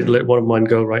 I'm ready to let one of mine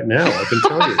go right now, I can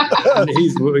tell you.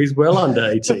 He's well under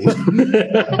 18. That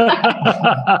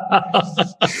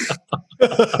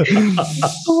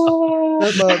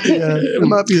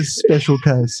might be a special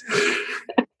case.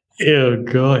 Oh,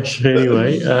 gosh.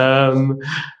 Anyway,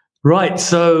 right,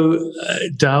 so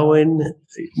Darwin,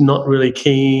 not really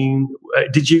keen.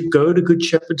 Did you go to Good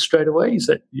Shepherd straight away? Is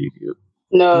that you?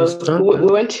 No, we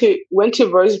went to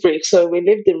Rosebery. So we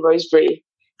lived in Rosebery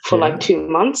for like 2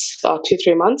 months,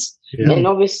 2-3 months. Yeah. And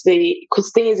obviously,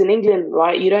 because the thing is in England,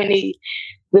 right, you don't need,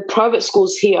 the private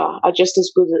schools here are just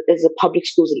as good as the public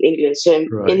schools in England. So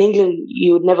in England,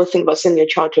 you would never think about sending your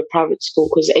child to a private school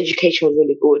because the education was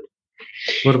really good.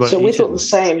 What about we thought the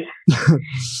same.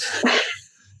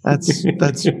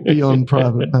 That's beyond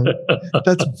private, mate.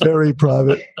 That's very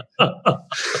private.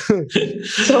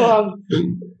 So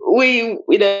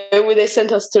they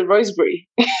sent us to Rosebery,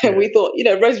 and we thought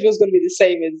Rosebery was going to be the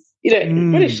same as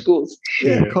British schools.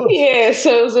 Yeah, of course. Yeah,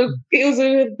 so it was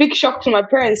a big shock to my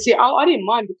parents. See, I didn't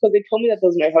mind because they told me that there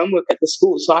was no homework at the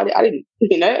school, so I didn't.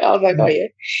 I was like, oh yeah.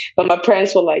 But my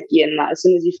parents were like, yeah, nah. As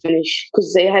soon as you finish,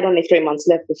 because they had only 3 months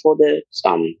left before the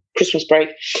Christmas break,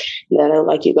 and then they were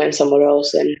like, you're going somewhere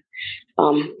else, and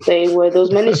there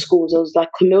was many schools. There was like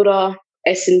Camilda,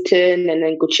 Essendon, and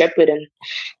then Good Shepherd, and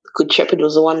Good Shepherd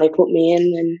was the one they put me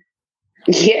in, and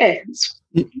Yeah.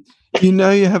 You know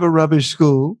you have a rubbish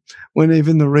school when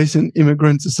even the recent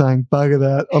immigrants are saying, bugger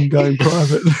that, I'm going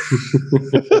private.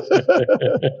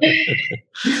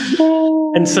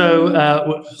 And so,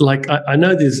 I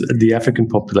know the African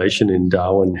population in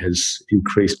Darwin has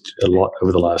increased a lot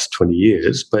over the last 20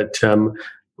 years, but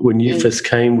when you first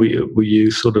came, were you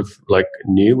sort of like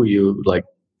new? Were you like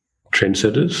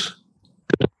trendsetters?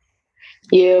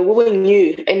 Yeah, we were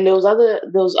new, and there was other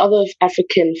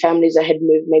African families that had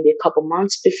moved maybe a couple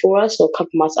months before us or a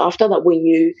couple months after that we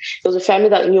knew. There was a family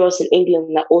that knew us in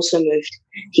England that also moved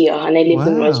here, and they lived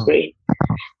in Rosebery.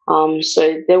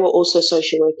 So they were also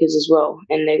social workers as well,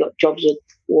 and they got jobs with.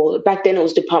 Well, back then it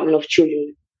was Department of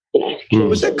Children.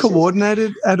 Was that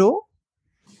coordinated at all?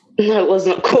 No, it was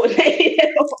not coordinated at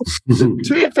all.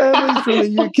 Two families from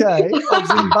the UK of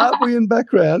Zimbabwean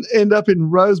background end up in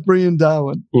Rosebery and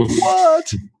Darwin.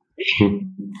 What?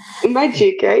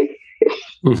 Magic, eh?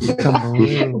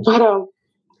 But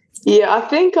yeah, I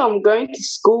think I'm going to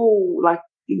school, like,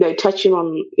 touching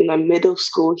on, middle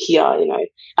school here, I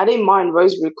didn't mind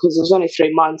Rosebery because it was only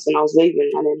 3 months and I was leaving,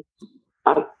 and then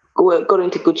I got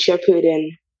into Good Shepherd,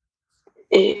 and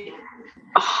I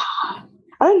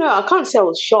don't know, I can't say I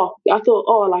was shocked. I thought,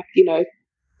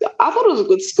 I thought it was a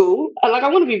good school. And I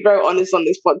want to be very honest on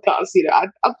this podcast, I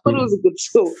thought it was a good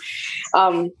school.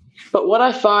 But what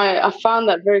I found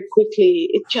that very quickly,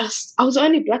 I was the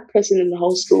only black person in the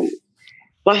whole school.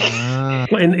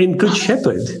 In Good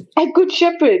Shepherd? At Good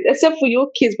Shepherd, except for your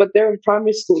kids, but they're in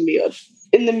primary school, Leon.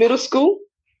 In the middle school,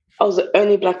 I was the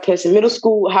only black person. Middle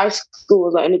school, high school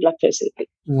was the only black person.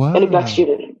 Wow. Only black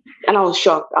student. And I was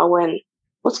shocked. I went,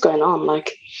 what's going on?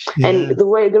 And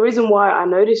the reason why I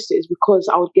noticed it is because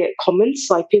I would get comments,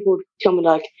 people would tell me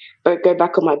go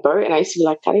back on my boat, and I used to be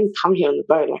like, I didn't come here on the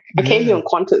boat, I came here on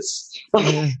Qantas.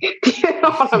 You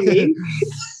know what I mean?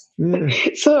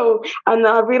 So, and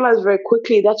I realized very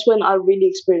quickly that's when I really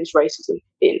experienced racism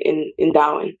in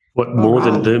Darwin. What, more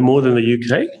than the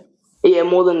UK? Yeah,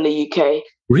 more than the UK.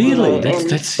 Really?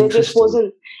 That's there just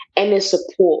wasn't any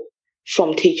support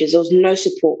from teachers. There was no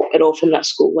support at all from that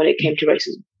school when it came to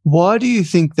racism. Why do you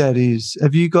think that is?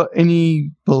 Have you got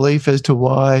any belief as to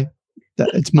why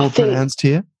that it's more pronounced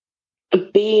here? I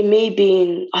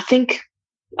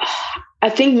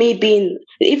think me being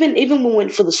even when we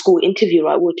went for the school interview,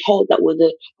 right? We were told that we're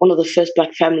one of the first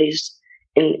black families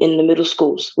in the middle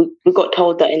schools. We got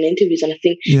told that in interviews, and I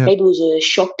think maybe it was a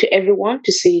shock to everyone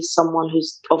to see someone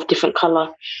who's of different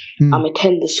color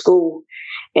attend the school,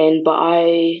 but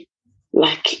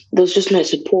there was just no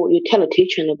support. You tell a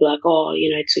teacher and they'll be like, oh,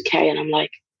 it's okay. And I'm like,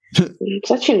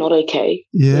 it's actually not okay.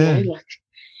 Yeah.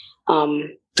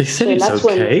 They said it's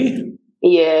okay?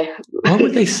 Yeah. Why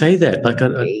would they say that?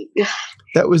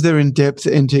 That was their in-depth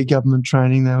NT government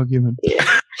training they were given.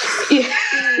 Yeah.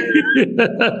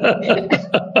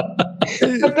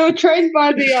 But they were trained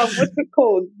by the, what's it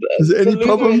called? Is there any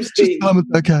problems? Just tell them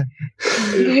it's okay.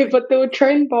 Yeah, but they were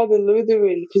trained by the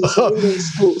Lutheran, because it's a Lutheran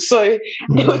school. So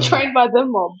they were trained by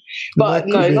them, Mom. But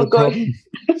no, not going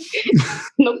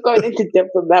into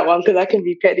depth on that one, because that can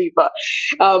be petty. But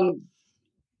I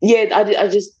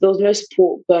just, there was no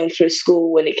support going through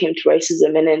school when it came to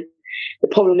racism. And then the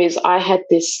problem is I had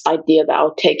this idea that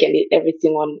I'll take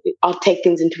I'll take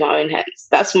things into my own hands.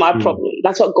 That's my problem.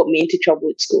 That's what got me into trouble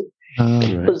at school.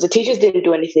 Because the teachers didn't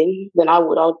do anything, then I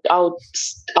would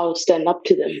stand up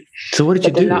to them. So what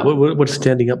did you do? What does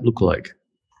standing up look like?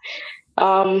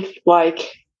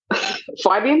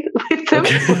 Fighting with them.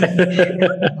 Okay.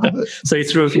 So you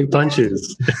threw a few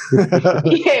punches.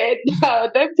 Yeah, no,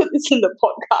 don't put this in the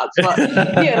podcast. But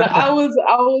yeah, I was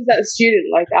that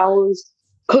student.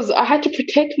 Because I had to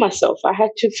protect myself. I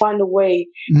had to find a way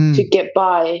to get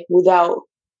by without.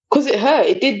 Because it hurt.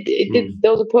 It did.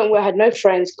 There was a point where I had no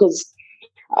friends because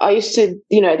I used to,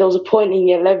 there was a point in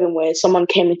year 11 where someone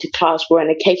came into class wearing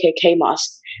a KKK mask,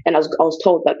 and I was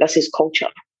told that that's his culture.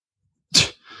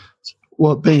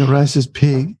 What, being a racist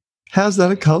pig? How's that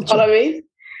a culture? You know what I mean?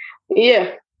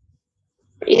 Yeah.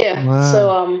 Yeah. Wow.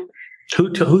 So,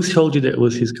 who told you that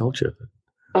was his culture?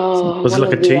 Was it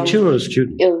like a teacher or a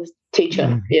student? It was a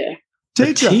teacher, yeah.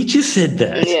 Teacher? A teacher said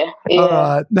that? Yeah. All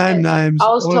right, name names. I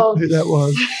was told who that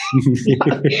was.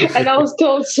 And I was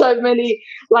told so many,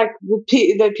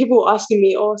 the people were asking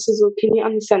me, oh, Sizzle, can you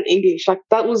understand English?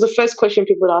 That was the first question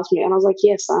people would ask me. And I was like,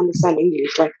 yes, I understand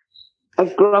English. I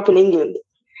grew up in England.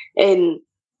 And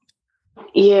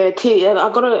I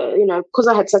got to, because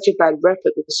I had such a bad rep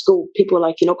at the school, people were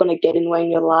like, you're not going to get anywhere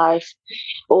in your life,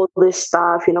 all this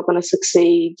stuff, you're not going to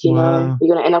succeed, you know,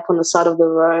 you're going to end up on the side of the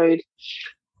road.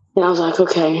 And I was like,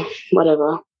 okay,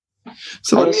 whatever.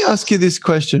 So let me ask you this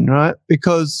question, right?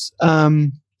 Because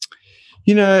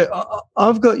you know,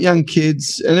 I've got young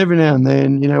kids, and every now and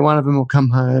then, you know, one of them will come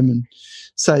home and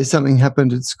say something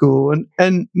happened at school,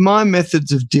 and my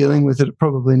methods of dealing with it are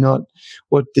probably not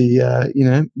what the you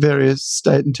know, various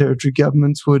state and territory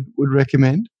governments would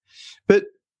recommend. But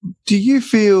do you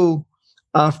feel,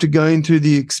 after going through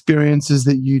the experiences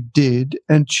that you did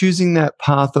and choosing that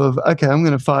path of, okay, I'm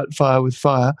going to fight fire with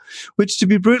fire, which, to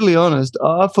be brutally honest,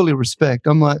 I fully respect.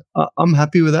 I'm like, I'm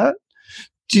happy with that.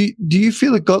 Do you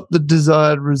feel it got the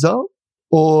desired result,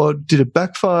 or did it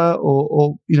backfire,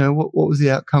 or you know, what was the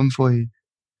outcome for you?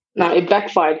 No, it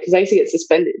backfired because I used to get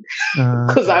suspended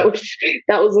because that was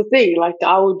the thing. Like,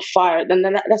 I would fire it, and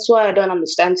then that's why I don't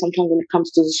understand sometimes when it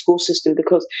comes to the school system,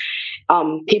 because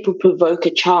people provoke a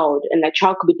child, and that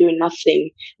child could be doing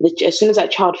nothing. As soon as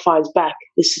that child fires back,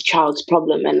 it's the child's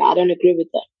problem, and I don't agree with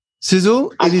that.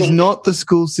 Sizzle, it is not the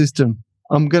school system.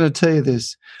 I'm going to tell you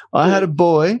this. I have a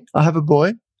boy, a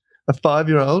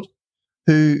 5-year-old,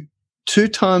 who 2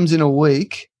 times in a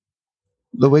week,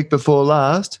 the week before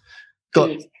last,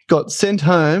 got sent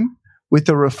home with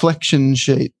a reflection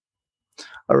sheet.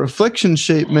 A reflection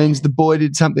sheet means the boy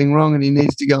did something wrong and he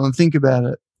needs to go and think about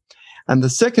it. And the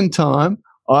second time,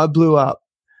 I blew up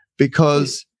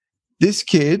because this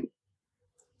kid,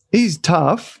 he's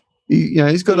tough.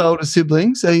 He's got older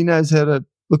siblings, so he knows how to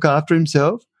look after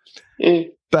himself.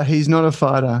 But he's not a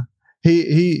fighter.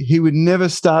 He would never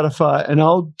start a fight, and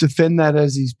I'll defend that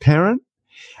as his parent.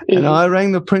 And I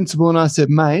rang the principal and I said,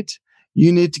 mate,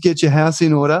 you need to get your house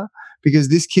in order because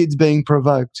this kid's being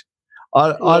provoked.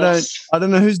 I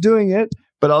don't know who's doing it,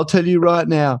 but I'll tell you right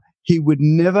now, he would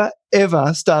never,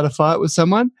 ever start a fight with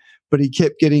someone, but he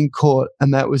kept getting caught,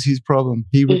 and that was his problem.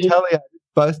 He retaliated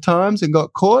both times and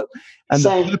got caught, and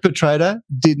the perpetrator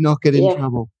did not get in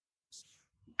trouble.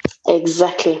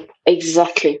 Exactly.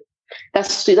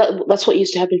 That's what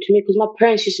used to happen to me, because my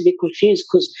parents used to be confused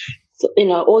because, you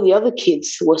know, all the other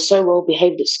kids were so well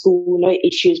behaved at school, no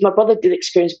issues. My brother did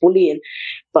experience bullying,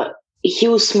 but he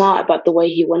was smart about the way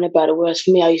he went about it. Whereas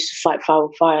for me, I used to fight fire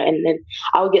with fire, and then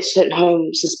I would get sent home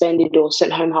suspended or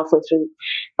sent home halfway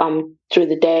through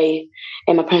the day,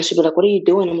 and my parents would be like, "What are you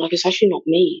doing?" I'm like, "It's actually not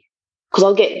me." Because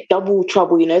I'll get double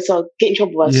trouble, you know, so I'll get in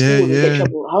trouble at school and get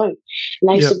trouble at home. And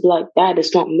I used to be like, Dad,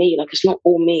 it's not me. Like, it's not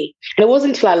all me. And it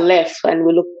wasn't until I left and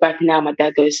we look back now, my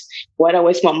dad goes, why did I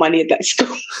waste my money at that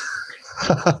school?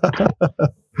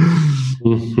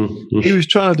 He was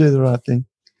trying to do the right thing.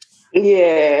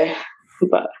 Yeah,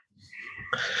 but,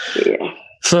 yeah.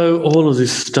 So all of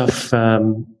this stuff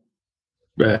had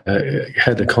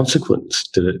a consequence,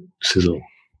 did it, Sizzle?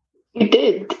 It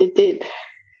did.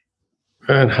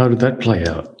 And how did that play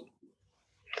out?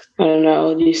 I don't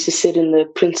know. I used to sit in the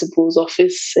principal's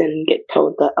office and get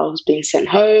told that I was being sent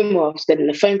home, or I was getting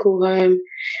a phone call home,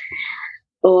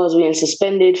 or I was being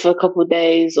suspended for a couple of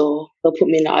days, or they'll put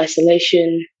me in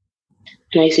isolation.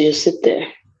 And I used to just sit there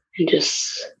and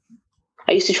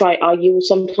I used to try to argue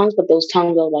sometimes, but those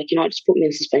times I was like, just put me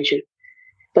in suspension.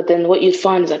 But then what you'd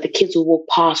find is that the kids would walk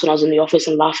past when I was in the office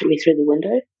and laugh at me through the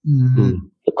window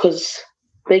because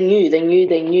they knew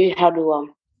how to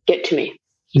get to me.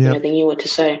 You know, they knew what to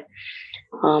say.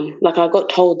 Like, I got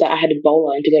told that I had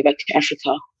Ebola and to go back to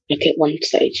Africa, like, at one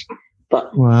stage.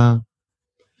 But wow,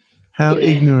 how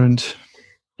ignorant.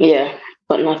 Yeah,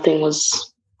 but nothing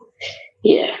was.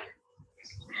 Yeah,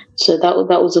 so that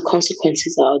was the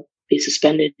consequences. I would be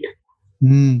suspended.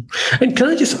 And can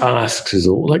I just ask,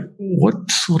 Sizzle, like,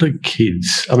 what sort of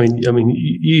kids? I mean,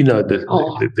 you know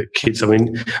the kids. I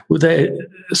mean, were there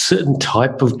a certain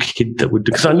type of kid that would?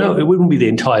 Because I know it wouldn't be the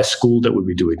entire school that would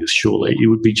be doing this. Surely, it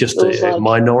would be just a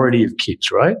minority of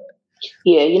kids, right?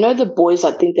 Yeah, you know the boys.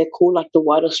 I think they're cool, like the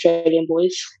white Australian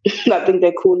boys. I think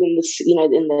they're cool in this, in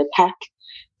the pack.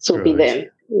 So it'll be them.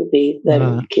 It will be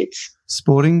them kids.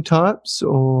 Sporting types,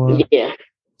 or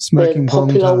smoking the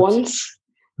popular types? Ones.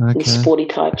 The sporty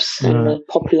types and the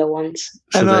popular ones.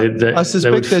 And so I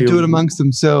suspect they do it amongst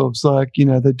themselves, like,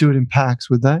 they do it in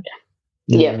packs, would they?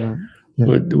 Yeah.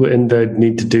 And they'd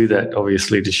need to do that,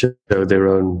 obviously, to show their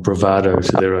own bravado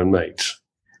to their own mates.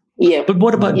 Yeah. But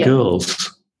what about girls?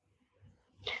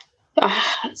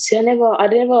 See, I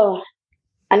never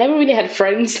really had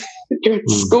friends during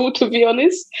school, to be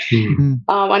honest.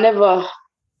 I never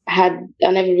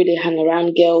really hung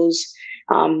around girls.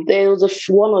 There was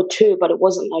one or two, but it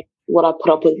wasn't like what I put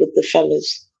up with the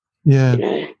fellas. Yeah.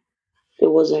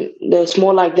 It wasn't. It was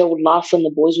more like they would laugh when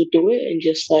the boys would do it and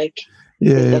just like.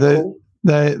 Yeah,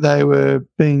 they were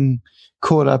being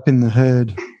caught up in the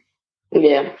herd.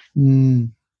 Yeah.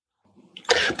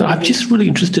 But I'm just really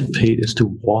interested, Pete, as to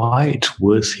why it's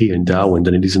worse here in Darwin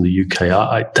than it is in the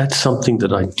UK. That's something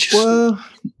that I just,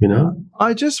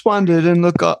 I just wondered, and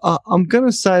look, I'm going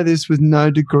to say this with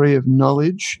no degree of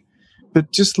knowledge,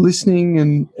 but just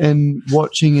listening and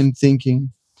watching and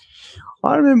thinking.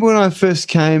 I remember when I first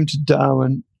came to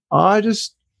Darwin, I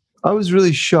was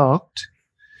really shocked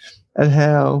at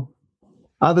how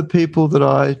other people that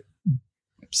I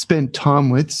spent time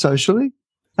with socially,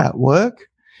 at work,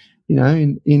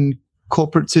 in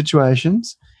corporate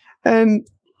situations. And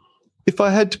if I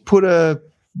had to put a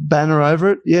banner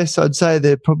over it, yes, I'd say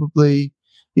they're probably,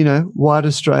 white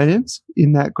Australians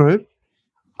in that group.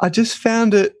 I just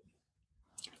found it,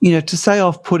 to say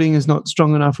off-putting is not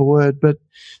strong enough a word, but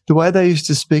the way they used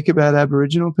to speak about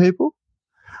Aboriginal people,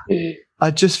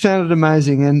 I just found it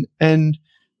amazing. And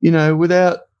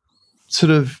without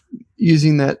sort of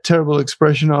using that terrible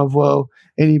expression of, well,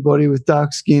 anybody with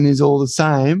dark skin is all the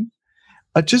same,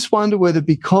 I just wonder whether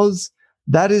because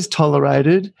that is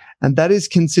tolerated and that is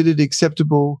considered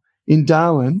acceptable in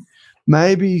Darwin,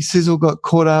 maybe Sizzle got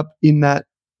caught up in that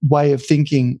way of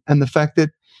thinking and the fact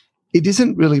that it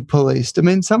isn't really policed. I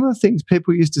mean, some of the things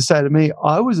people used to say to me,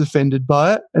 I was offended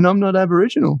by it, and I'm not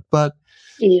Aboriginal. But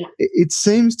it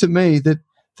seems to me that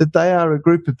they are a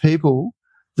group of people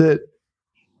that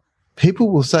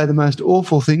people will say the most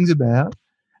awful things about,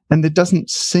 and there doesn't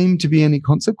seem to be any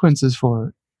consequences for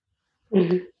it.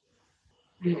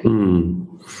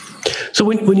 So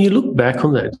when you look back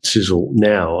on that, Sizzle,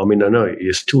 now, I mean, I know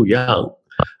you're still young,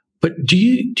 but do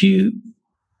you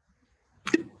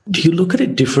look at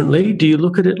it differently? Do you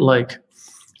look at it like,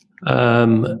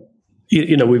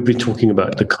 we've been talking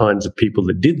about the kinds of people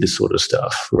that did this sort of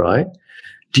stuff, right?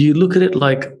 Do you look at it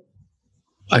like,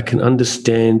 I can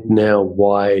understand now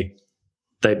why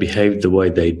they behaved the way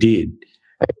they did?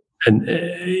 And,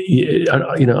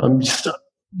 I'm just,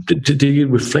 do you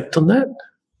reflect on that?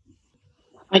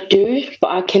 I do, but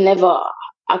I can never,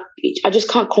 I just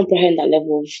can't comprehend that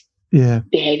level of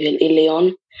behavior in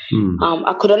Leon.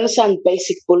 I could understand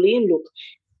basic bullying. Look,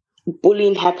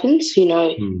 bullying happens,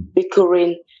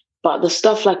 bickering, but the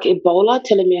stuff like Ebola,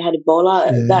 telling me I had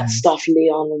Ebola, that stuff,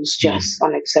 Leon, was just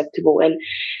unacceptable. And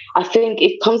I think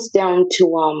it comes down to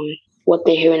what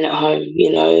they're hearing at home,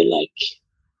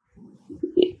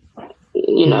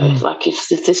 like if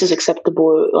this is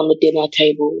acceptable on the dinner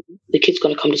table, the kid's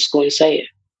going to come to school and say it.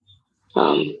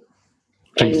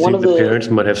 Do you think the parents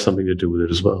might have something to do with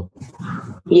it as well?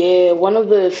 Yeah, one of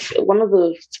the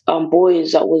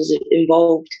boys that was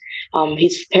involved,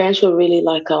 his parents were really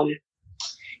like, how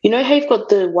you've got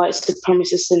the white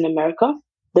supremacists in America?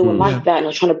 They were like that, and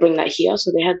they're trying to bring that here.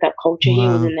 So they had that culture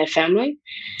here within their family.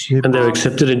 And they're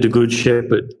accepted into Good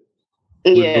Shepherd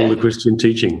with all the Christian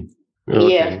teaching. Oh,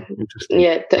 okay. Interesting.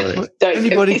 Yeah.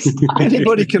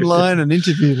 Anybody can lie in an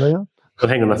interview, Leon. Oh,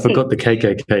 hang on, I forgot the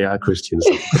KKK are Christians.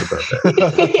 I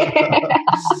forgot about that.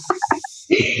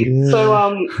 So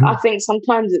I think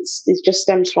sometimes it just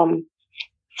stems from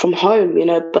home,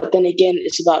 But then again,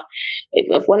 it's about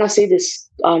when I see this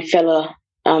fella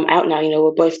out now,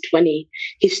 we're both 20.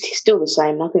 He's still the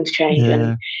same. Nothing's changed,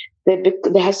 and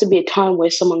there has to be a time where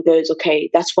someone goes,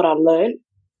 "Okay, that's what I learned.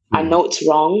 I know it's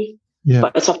wrong,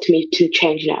 but it's up to me to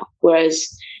change now."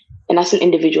 And that's an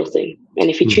individual thing. And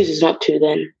if he chooses not to,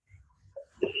 then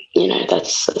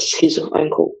that's his own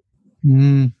call.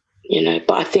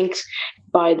 But I think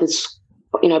by this,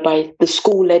 by the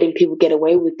school letting people get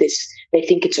away with this, they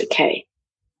think it's okay.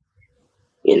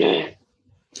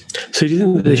 So do you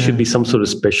think that there should be some sort of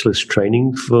specialist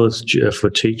training for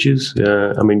teachers?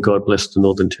 I mean, God bless the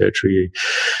Northern Territory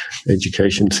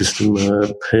education system.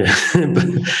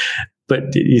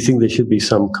 But do you think there should be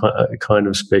some kind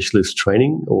of specialist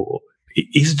training? Or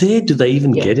is there? Do they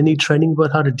even get any training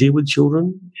about how to deal with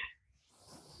children?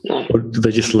 No. Or do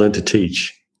they just learn to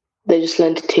teach? They just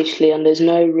learn to teach, Leon. There's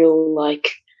no real,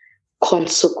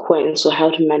 consequence or how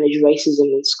to manage racism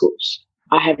in schools.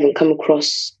 I haven't come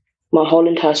across my whole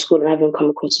entire school, and I haven't come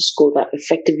across a school that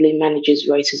effectively manages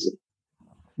racism.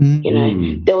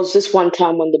 There was this one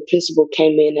time when the principal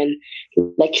came in and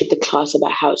lectured the class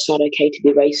about how it's not okay to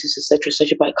be racist, etc.,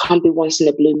 but it can't be once in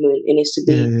a blue moon. It needs to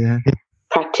be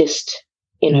practiced,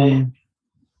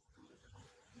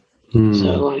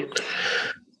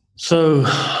 So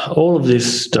all of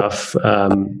this stuff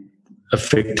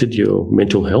affected your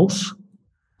mental health?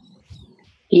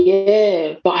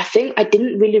 Yeah, but I think I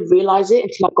didn't really realize it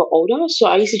until I got older. So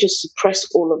I used to just suppress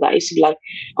all of that. I used to be like,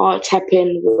 oh, it's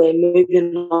happened. We're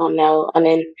moving on now. And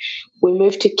then we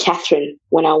moved to Katherine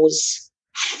when I was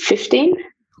 15.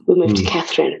 We moved to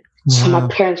Katherine. Wow. So my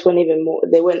parents weren't even more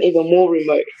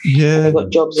remote. Yeah. They got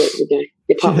jobs at the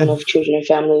Department of Children and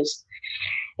Families.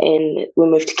 And we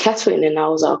moved to Katherine, and I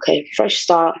was like, okay, fresh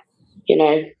start,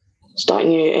 start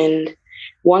new. And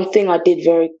one thing I did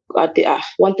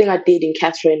in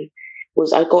Katherine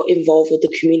was I got involved with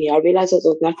the community. I realized that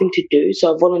there was nothing to do,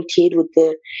 so I volunteered with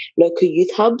the local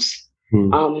youth hubs.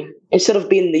 Instead of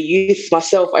being the youth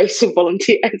myself, I used to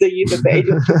volunteer as a youth at the age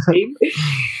of 15.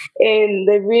 And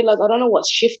they realized, I don't know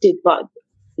what's shifted, but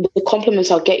the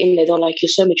compliments I'll get in there, they're like, you're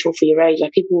so mature for your age.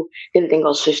 Like, people didn't think I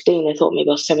was 15. They thought maybe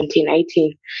I was 17,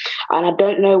 18. And I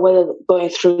don't know whether going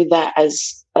through that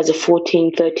as a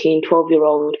 14, 13,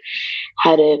 12-year-old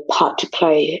had a part to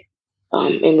play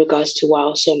in regards to why I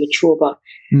was so mature. But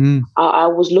I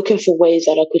was looking for ways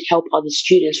that I could help other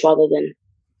students rather than,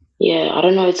 I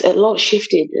don't know. It's a lot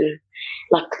shifted. And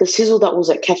like the sizzle that was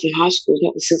at Katherine High School is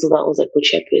not the sizzle that was at Good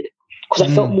Shepherd.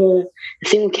 Because I felt more, the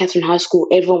thing with Katherine High School,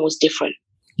 everyone was different.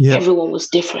 Yeah. Everyone was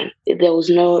different. There was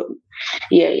there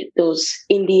was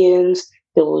Indians,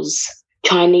 there was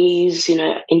Chinese,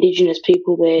 indigenous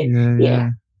people there.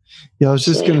 Yeah, I was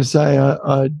just going to say,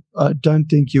 I don't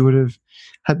think you would have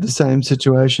had the same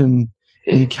situation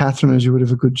in Katherine as you would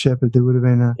have a Good Shepherd. There would have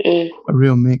been a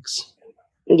real mix.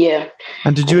 Yeah.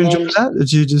 And did you enjoy that?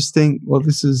 Did you just think, well,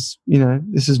 this is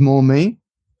more me?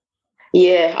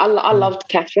 Yeah, I loved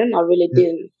Katherine. I really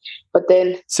did. But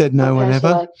then said no one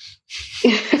ever.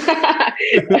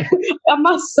 I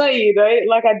must say,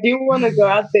 I do want to go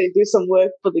out there and do some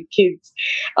work for the kids.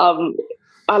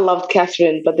 I loved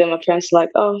Katherine, but then my parents were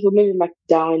like, oh, we'll move back to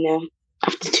Darwin now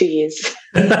after 2 years.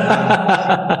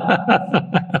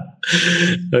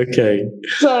 Okay.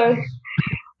 So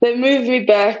they moved me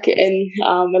back, and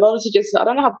a lot of teachers, I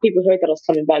don't know how people heard that I was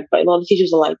coming back, but a lot of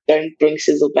teachers were like, don't bring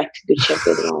Sizzle back to Good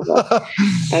Shepherd. And I was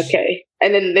like, okay.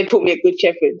 And then they put me at Good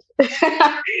Shepherd.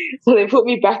 So they put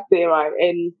me back there, right?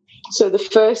 And so the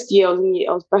first year I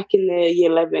was back in the year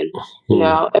 11.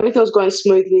 Everything was going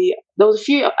smoothly. There was a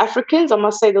few Africans. I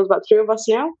must say there was about 3 of us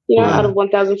now, out of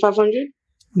 1,500.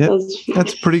 Yeah,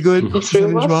 that's pretty good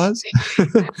percentage-wise.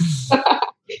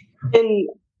 And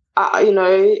I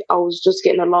was just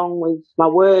getting along with my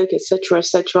work, etc.,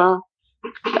 etc.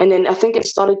 And then I think it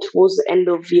started towards the end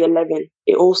of year 11.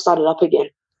 It all started up again.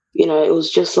 It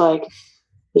was just like,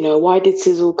 why did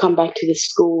Sizzle come back to this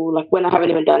school? Like, when I haven't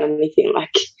even done anything.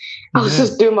 Like, I was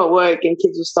just doing my work and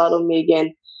kids would start on me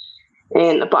again.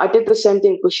 But I did the same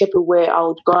thing with Shepherd, where I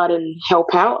would go out and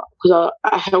help out, because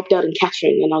I helped out in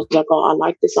Katherine, and I was like, oh, I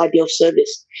like this idea of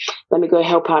service. Let me go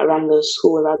help out around the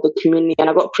school, around the community. And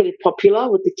I got pretty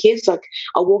popular with the kids. Like,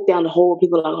 I walked down the hall,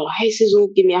 people were like, oh, hey, Sizzle,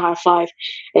 give me a high five.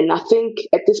 And I think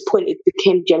at this point it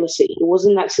became jealousy. It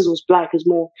wasn't that Sizzle was black. It was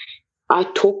more, I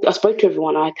spoke to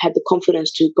everyone. I had the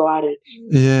confidence to go out and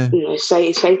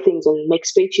say things and make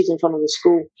speeches in front of the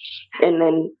school. And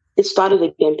then it started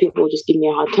again. People would just give me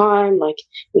a hard time, like,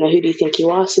 who do you think you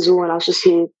are, Sizzle? And I was just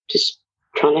here, just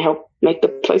trying to help make the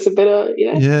place a better,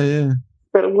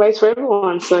 better place for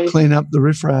everyone. So clean up the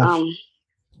riffraff.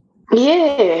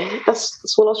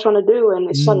 That's what I was trying to do, and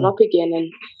it started up again.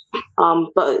 And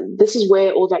but this is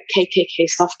where all that KKK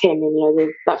stuff came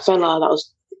in. That fella that I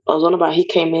was on about, he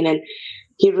came in and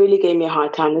he really gave me a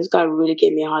hard time. This guy really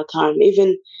gave me a hard time.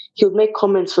 Even he would make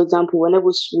comments, for example, whenever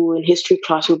we were in history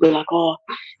class, he would be like, oh,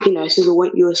 Sizzle,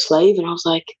 weren't you a slave? And I was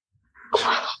like,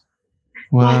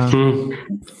 wow.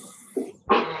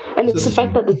 And it's the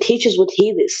fact that the teachers would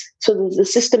hear this. So the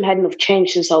system hadn't have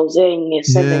changed since I was there in year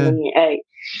 7 and year 8.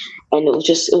 And it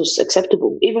was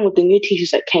acceptable. Even with the new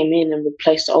teachers that came in and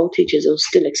replaced the old teachers, it was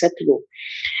still acceptable.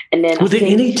 And then were there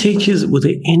any teachers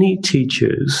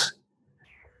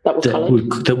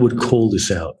that would call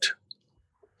this out,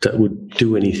 that would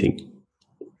do anything?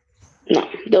 No.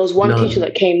 There was one teacher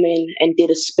that came in and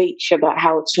did a speech about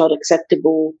how it's not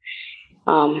acceptable.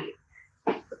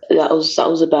 That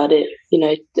was about it,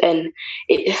 And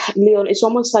Leon, it's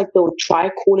almost like they would try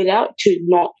to call it out to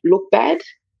not look bad.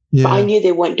 Yeah. But I knew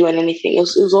they weren't doing anything. It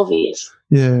was obvious.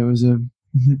 Yeah, it was a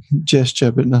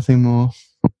gesture, but nothing more.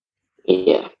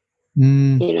 Yeah.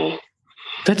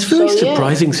 That's very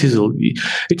surprising, Sizzle.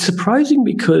 It's surprising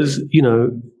because,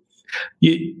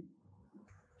 the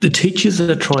teachers that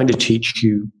are trying to teach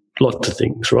you lots of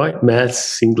things, right?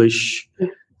 Maths, English,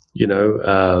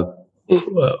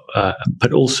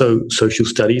 but also social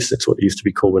studies. That's what it used to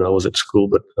be called when I was at school,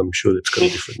 but I'm sure that's got a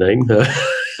different name.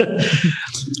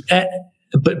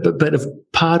 But a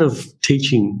part of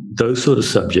teaching those sort of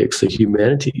subjects, the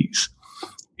humanities,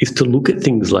 is to look at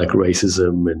things like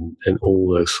racism and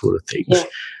all those sort of things,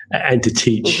 and to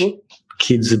teach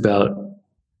kids about,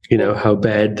 how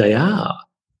bad they are.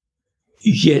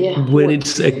 Yet when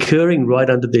it's occurring right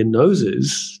under their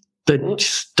noses, they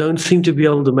just don't seem to be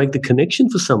able to make the connection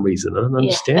for some reason. I don't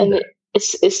understand that.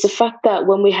 it's the fact that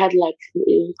when we had like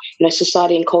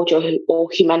society and culture or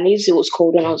humanities, it was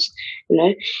called when I was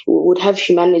we would have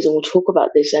humanities and we'll talk about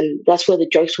this, and that's where the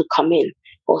jokes would come in.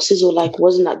 Or Sizzle, like,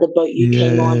 wasn't that the boat you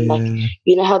came on? Like,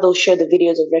 you know how they'll show the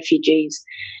videos of refugees,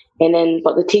 and then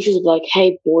but the teachers would be like,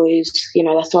 hey boys,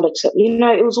 that's not acceptable.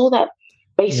 It was all that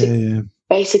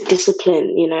basic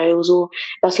discipline. It was all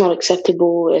that's not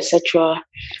acceptable, etc.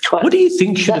 What do you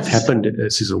think should have happened,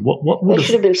 Sizzle? What they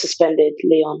should have been suspended,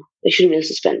 Leon. They should have been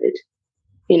suspended.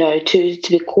 To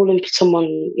be calling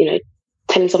someone,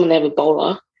 telling someone they have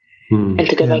Ebola and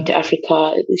to go back to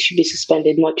Africa, it should be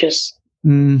suspended, not just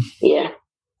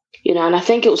and I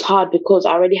think it was hard because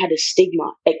I already had a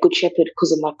stigma at Good Shepherd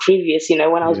because of my previous, when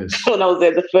I was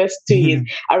there the first 2 years,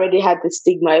 I already had the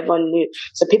stigma. Everyone knew.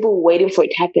 So people were waiting for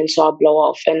it to happen, so I blow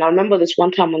off. And I remember this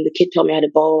one time when the kid told me I had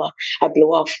Ebola, I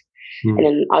blew off. And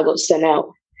then I got sent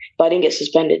out, but I didn't get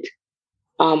suspended.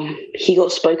 He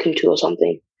got spoken to or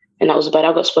something. And that was about it.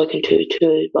 I got spoken to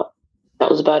too, but that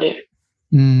was about it.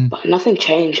 But nothing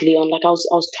changed, Leon. Like I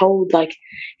was told, like,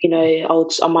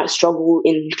 I might struggle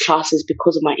in classes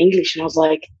because of my English, and I was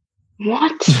like,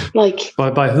 what? Like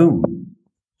by whom?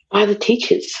 By the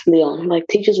teachers, Leon. Like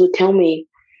teachers would tell me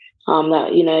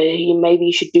that maybe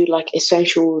you should do like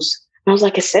essentials, and I was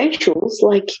like, essentials?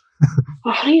 Like,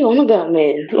 what are you on about,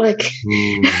 man? Like,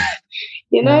 and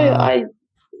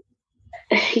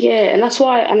that's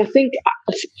why, and I think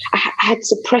I had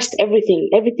suppressed everything.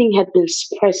 Everything had been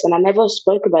suppressed, and I never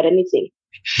spoke about anything.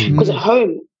 Because at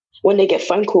home, when they get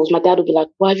phone calls, my dad would be like,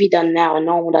 what have you done now? And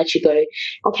no one would actually go,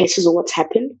 okay, Sizzle, what's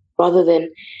happened? Rather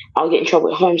than I'll get in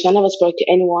trouble at home. So I never spoke to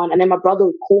anyone. And then my brother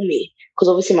would call me, because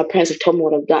obviously my parents have told me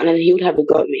what I've done, and he would have a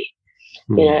go at me.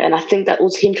 And I think that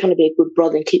was him trying to be a good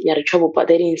brother and keep me out of trouble, but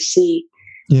they didn't see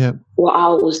what I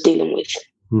was dealing with.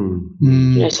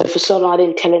 So for so long I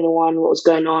didn't tell anyone what was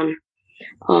going on,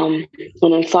 and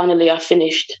then finally I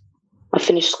finished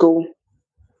school,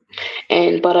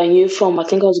 but I knew I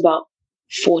think I was about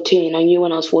 14. I knew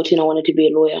when I was 14 I wanted to be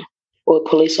a lawyer or a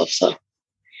police officer,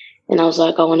 and I was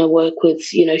like, I want to work with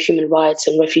human rights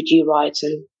and refugee rights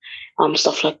and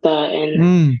stuff like that,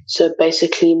 and so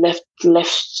basically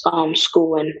left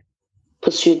school and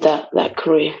pursued that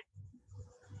career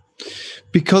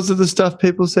because of the stuff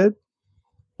people said.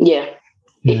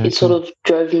 It sort of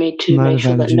drove me to make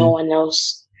sure that no one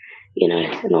else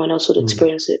would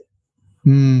experience it.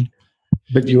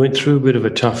 But you went through a bit of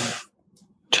a tough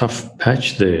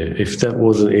patch there. If it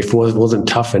wasn't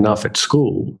tough enough at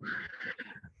school,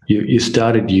 you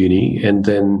started uni, and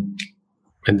then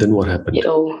what happened? It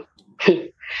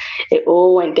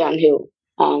all went downhill.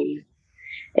 And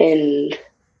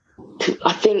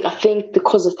I think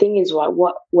because the thing is, right,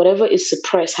 whatever is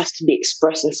suppressed has to be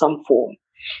expressed in some form.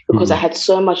 Because I had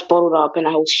so much bottled up, and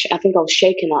I think I was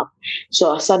shaken up.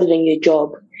 So I started a new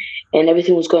job, and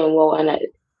everything was going well. And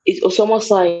it was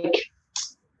almost like,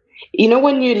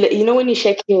 when you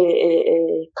shake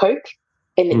a Coke,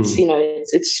 and it's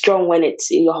it's strong when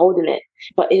you're holding it,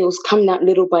 but it was coming out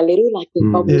little by little, like the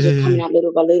bubbles were coming out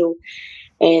little by little.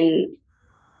 And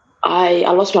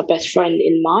I lost my best friend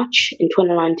in March in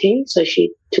 2019. So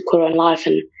she took her own life,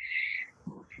 and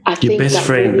I think your best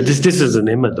friend. But this isn't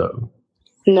Emma though.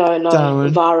 No,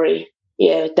 Darwin. Vari.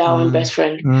 Yeah, Darwin, best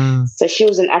friend. So she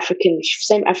was same African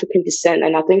descent,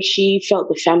 and I think she felt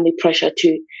the family pressure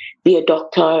to be a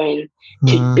doctor and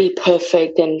to be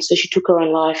perfect, and so she took her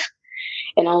own life.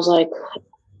 And I was like,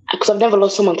 because I've never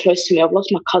lost someone close to me. I've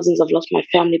lost my cousins, I've lost my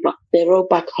family, but they're all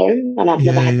back home, and I've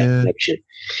never had that connection.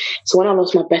 So when I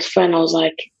lost my best friend, I was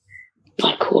like,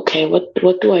 okay,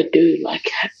 what do I do? Like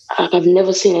I've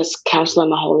never seen a counselor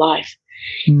my whole life,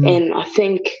 and I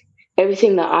think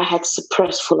everything that I had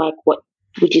suppressed for what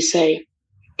would you say,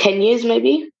 10 years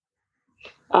maybe,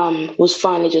 was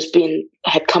finally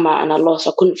had come out, and I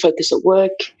couldn't focus at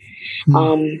work,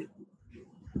 to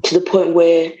the point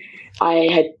where I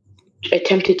had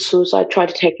attempted suicide, tried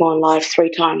to take my own life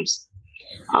 3 times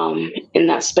in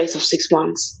that space of 6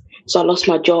 months. So I lost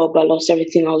my job, I lost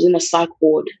everything. I was in a psych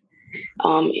ward,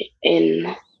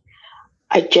 and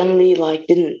I generally I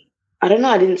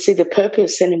didn't see the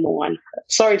purpose anymore. And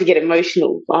sorry to get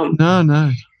emotional.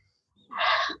 No.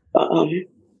 But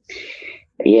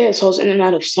so I was in and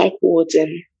out of psych wards,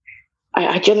 and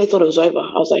I generally thought it was over.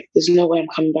 I was like, there's no way I'm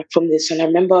coming back from this. And I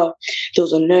remember there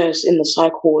was a nurse in the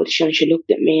psych ward, and she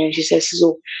looked at me and she said,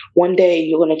 Sizzle, one day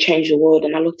you're going to change the world.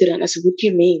 And I looked at her and I said, what do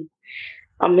you mean?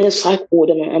 I'm in a psych ward,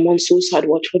 I'm on suicide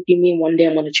watch. What do you mean one day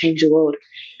I'm going to change the world?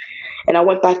 And I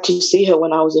went back to see her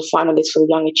when I was a finalist for the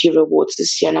Young Achiever Awards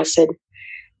this year, and I said,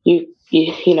 you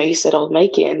said I'll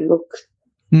make it, and look,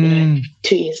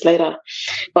 2 years later.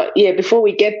 But yeah, before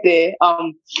we get there,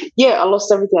 I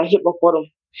lost everything. I hit rock bottom.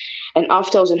 And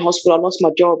after I was in hospital, I lost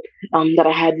my job that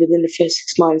I had within the first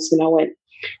 6 months. And I went,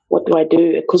 what do I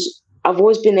do? Because I've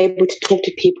always been able to talk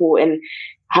to people and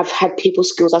have had people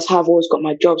skills. That's how I've always got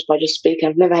my jobs, by just speaking.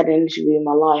 I've never had an interview in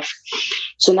my life.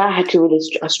 So now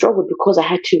I struggled because I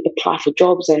had to apply for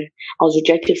jobs and I was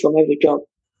rejected from every job.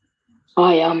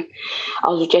 I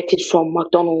was rejected from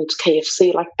McDonald's,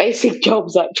 KFC, like basic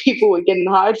jobs that people were getting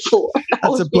hired for.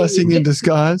 That's a blessing in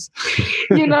disguise.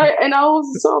 And I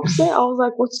was so upset. I was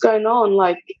like, what's going on?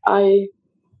 Like,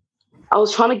 I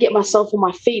was trying to get myself on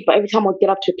my feet, but every time I'd get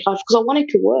up to apply, because I wanted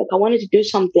to work, I wanted to do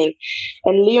something.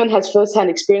 And Leon has first-hand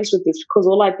experience with this, because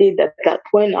all I did at that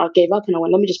point, I gave up and I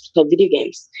went, let me just play video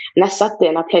games. And I sat there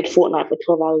and I played Fortnite for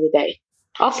 12 hours a day.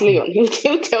 Ask Leon,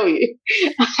 he'll tell you.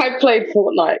 I played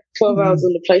Fortnite 12 hours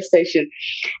on the PlayStation.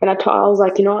 And I was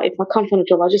like, if I can't find a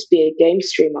job, I'll just be a game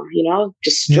streamer,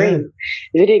 just stream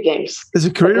video games. There's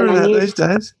a career in that these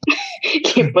days.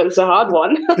 Yeah, but it's a hard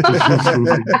one.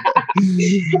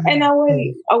 And I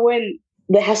went,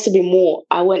 there has to be more.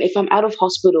 I went, if I'm out of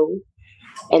hospital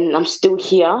and I'm still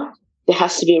here, there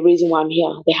has to be a reason why I'm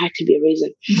here. There had to be a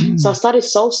reason. So I started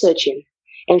soul searching.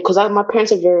 And because my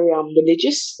parents are very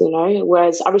religious,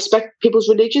 whereas I respect people's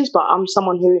religions, but I'm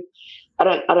someone who I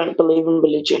don't believe in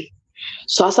religion.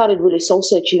 So I started really soul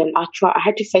searching, and I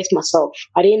had to face myself.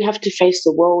 I didn't have to face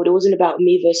the world. It wasn't about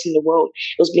me versus the world.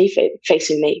 It was me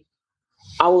facing me.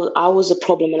 I was a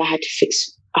problem, and I had to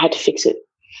fix it.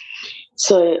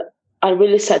 So I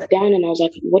really sat down and I was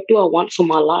like, what do I want for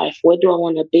my life? Where do I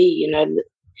want to be?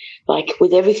 Like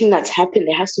with everything that's happened,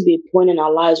 there has to be a point in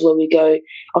our lives where we go,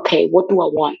 okay, what do I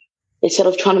want? Instead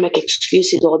of trying to make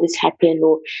excuses, or this happened,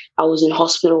 or I was in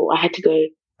hospital, I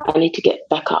need to get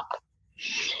back up.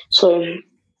 So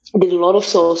I did a lot of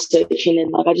soul searching,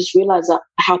 and I just realized that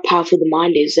how powerful the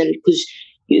mind is, and because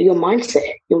your mindset,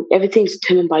 everything's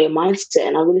determined by your mindset.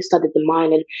 And I really studied the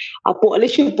mind, and I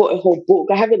literally bought a whole book.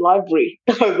 I have a library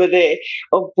over there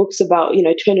of books about,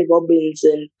 Tony Robbins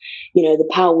and, the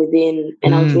power within.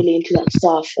 And I was really into that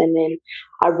stuff. And then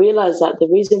I realized that the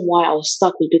reason why I was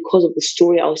stuck was because of the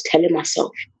story I was telling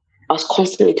myself. I was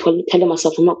constantly telling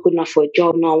myself, I'm not good enough for a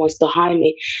job. No one wants to hire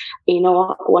me.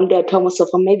 One day I told myself,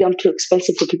 maybe I'm too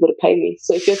expensive for people to pay me.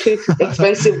 So if you're too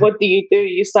expensive, what do?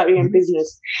 You start your own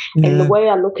business. Yeah. And the way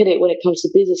I look at it when it comes to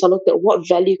business, I looked at what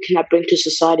value can I bring to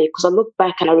society? Because I look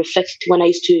back and I reflect when I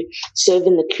used to serve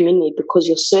in the community, because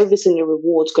your service and your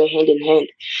rewards go hand in hand.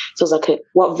 So I was like, okay,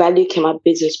 what value can my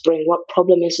business bring? What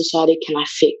problem in society can I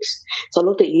fix? So I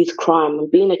looked at youth crime,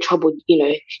 and being a troubled,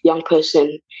 young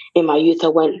person in my youth, I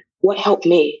went, what helped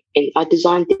me? And I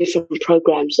designed different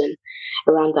programs and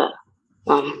around that.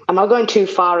 Am I going too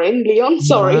far in, Leon?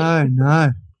 Sorry.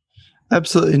 No,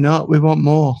 absolutely not. We want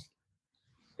more.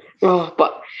 Oh,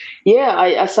 but yeah,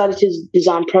 I started to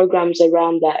design programs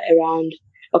around that,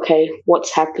 okay, what's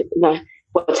happening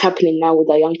now with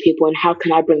our young people, and how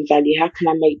can I bring value? How can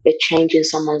I make a change in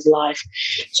someone's life?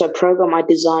 So a program I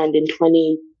designed in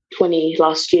 2020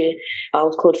 last year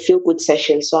was called Feel Good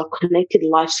Sessions. So I connected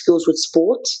life skills with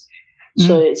sports.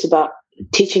 So it's about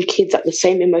teaching kids that the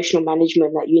same emotional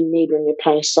management that you need when you're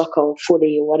playing soccer or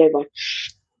footy or whatever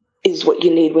is what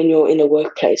you need when you're in a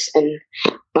workplace. And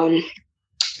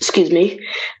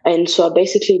and so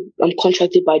I'm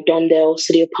contracted by Dondale,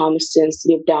 City of Palmerston,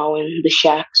 City of Darwin, the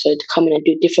Shack, so to come in and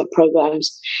do different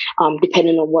programs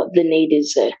depending on what the need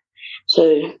is there.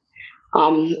 So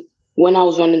when I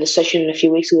was running the session a few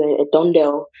weeks ago at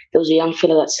Dondale, there was a young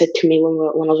fella that said to me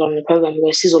when I was running the program, he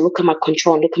goes, Sizzle, look at my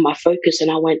control and look at my focus. And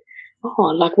I went,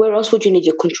 oh, like, where else would you need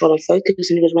your control and focus?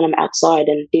 And he goes, when I'm outside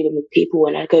and dealing with people.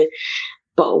 And I go,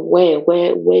 but where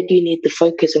do you need the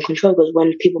focus and control? Because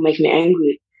when people make me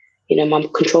angry, my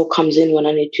control comes in when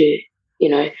I need to,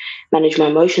 manage my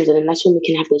emotions. And then that's when we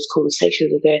can have those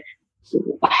conversations of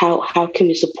how can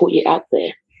we support you out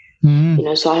there?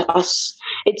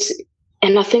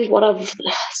 And I think what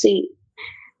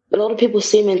a lot of people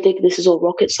see me and think this is all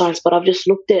rocket science, but I've just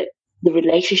looked at the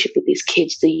relationship with these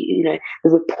kids. The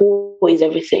rapport is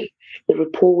everything. The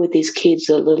rapport with these kids,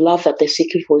 the love that they're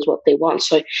seeking for is what they want.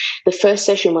 So the first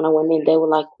session when I went in, they were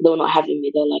not having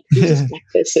me. They were like, who's this black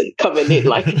person coming in?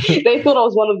 Like, they thought I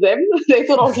was one of them. They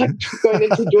thought I was like going in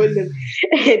to join them.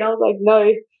 And I was like,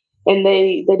 no. And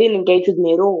they didn't engage with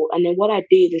me at all. And then what I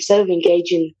did, instead of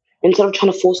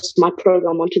trying to force my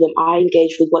program onto them, I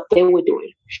engaged with what they were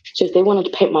doing. So if they wanted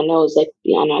to paint my nails, they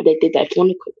did that.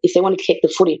 If they wanted to kick the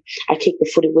footy, I kicked the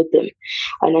footy with them.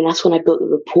 And then that's when I built the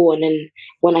rapport. And then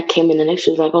when I came in the next,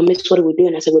 it was like, oh, Miss, what are we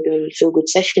doing? I said, we're doing Feel Good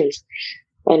Sessions.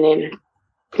 And then,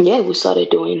 we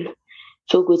started doing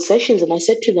feel good sessions. And I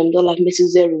said to them, they're like, "Miss,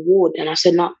 is there a reward?" And I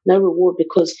said, no reward,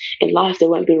 because in life there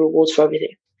won't be rewards for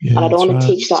everything. Yeah, and I don't want to right.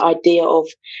 teach that idea of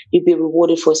you be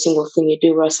rewarded for a single thing you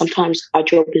do, whereas sometimes our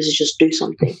job is to just do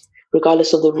something,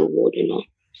 regardless of the reward, you know.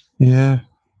 Yeah.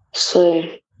 So,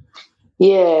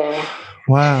 yeah.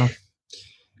 Wow.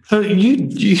 So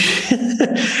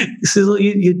so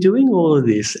you're doing all of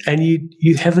this, and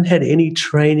you haven't had any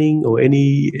training or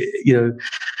any,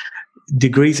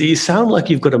 degrees. You sound like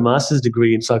you've got a master's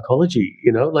degree in psychology.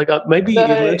 Like maybe No, you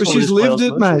learned But from she's this lived by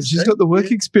it, mate. osmosis, She's eh? got the work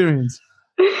experience.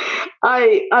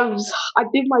 I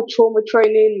did my trauma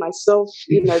training myself,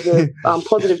 the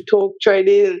positive talk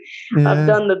training. Yeah. I've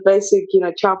done the basic,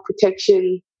 child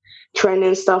protection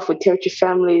training stuff with territory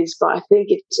families, but I think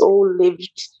it's all lived.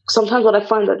 Sometimes what I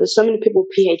find that there's so many people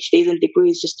with PhDs and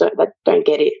degrees just don't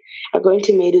get it. I go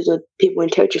into meetings with people in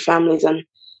territory families and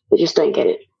they just don't get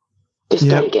it.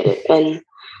 Don't get it. And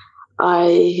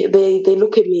they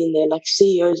look at me and they're like,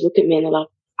 CEOs look at me and they're like,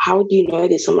 "How do you know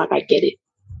this?" I'm like, "I get it.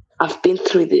 I've been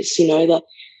through this, that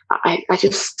I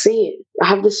just see it. I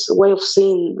have this way of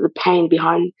seeing the pain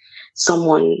behind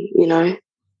someone,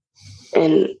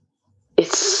 and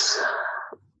it's,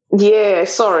 yeah,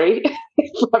 sorry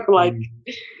if I've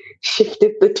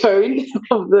shifted the tone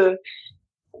of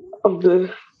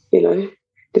the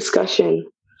discussion.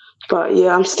 But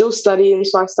yeah, I'm still studying,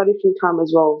 so I study full time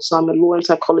as well. So I'm a law and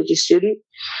psychology student.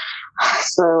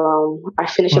 So I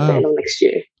finish at the end of next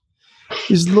year.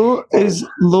 Is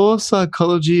law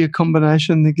psychology a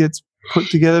combination that gets put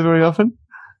together very often?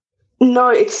 No,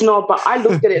 it's not. But I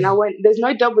looked at it and I went, "There's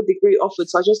no double degree offered,"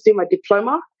 so I just did my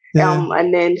diploma.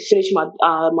 And then finish my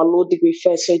law degree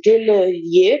first. So during the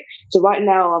year, so right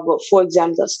now I've got 4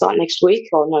 exams that start next week,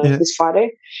 this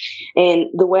Friday. And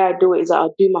the way I do it is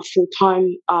I'll do my full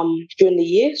time during the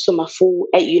year, so my full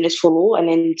 8 units for law, and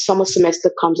then summer semester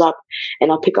comes up,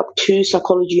 and I'll pick up 2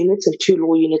 psychology units and 2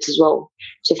 law units as well.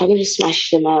 So if I can just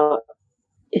smash them out,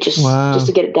 just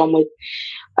to get it done with.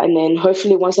 And then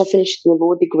hopefully once I finish the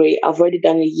law degree, I've already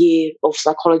done a year of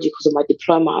psychology because of my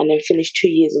diploma, and then finish 2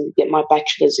 years and get my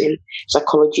bachelor's in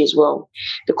psychology as well.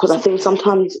 Because I think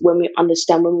sometimes when we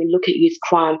look at youth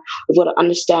crime, we've got to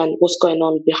understand what's going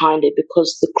on behind it,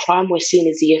 because the crime we're seeing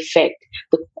is the effect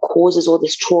that causes all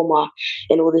this trauma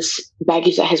and all this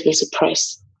baggage that has been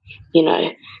suppressed,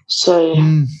 So,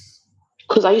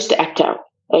 because I used to act out.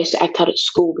 I used to act out at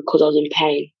school because I was in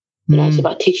pain. It's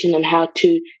about teaching them how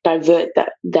to divert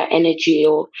that energy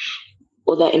or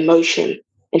that emotion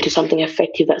into something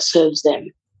effective that serves them.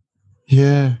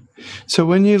 Yeah. So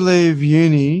when you leave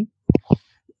uni,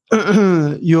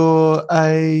 you're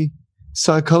a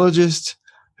psychologist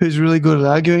who's really good at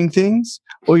arguing things,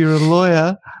 or you're a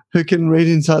lawyer who can read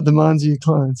inside the minds of your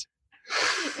clients?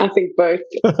 I think both.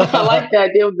 I like the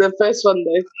idea of the first one,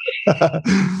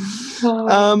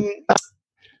 though.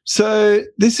 So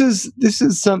this is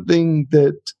something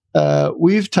that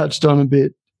we've touched on a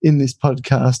bit in this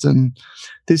podcast, and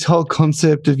this whole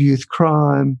concept of youth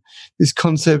crime, this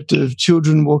concept of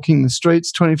children walking the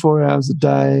streets 24 hours a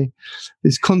day,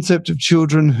 this concept of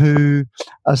children who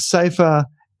are safer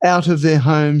out of their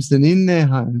homes than in their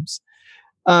homes.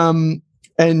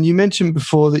 And you mentioned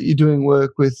before that you're doing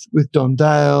work with Don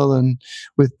Dale and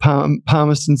with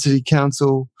Palmerston City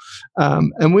Council.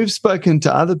 And we've spoken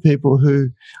to other people who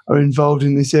are involved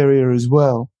in this area as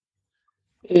well.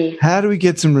 How do we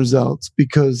get some results?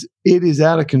 Because it is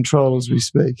out of control as we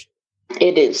speak.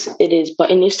 It is,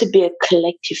 but it needs to be a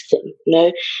collective thing,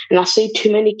 And I see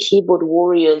too many keyboard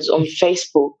warriors on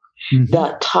Facebook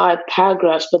that type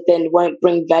paragraphs but then won't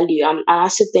bring value. And I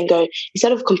sit there and go,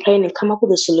 instead of complaining, come up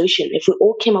with a solution. If we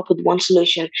all came up with one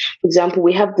solution, for example,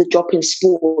 we have the drop-in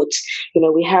sports,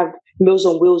 we have Meals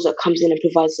on Wheels that comes in and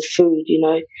provides the food,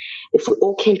 If we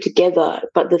all came together,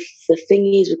 but the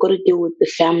thing is, we've got to deal with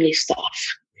the family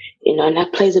stuff, and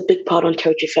that plays a big part on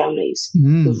territory families.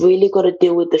 We've really got to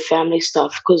deal with the family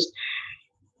stuff, because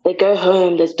they go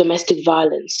home, there's domestic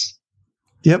violence.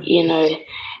 Yep.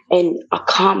 And I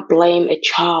can't blame a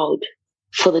child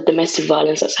for the domestic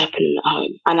violence that's happening at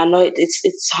home. And I know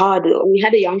it's hard. We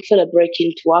had a young fella break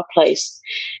into our place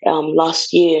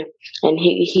last year, and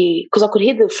he because I could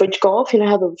hear the fridge go off. You know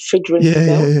how the fridge rings the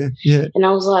bell? Yeah. And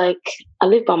I was like, I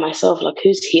live by myself. Like,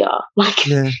 who's here? Like,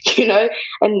 And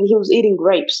he was eating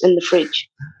grapes in the fridge.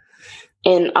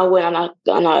 And I went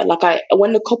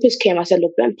when the coppers came, I said,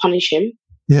 look, don't punish him.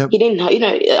 Yep. He didn't,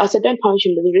 I said, don't punish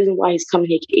him. There's a reason why he's coming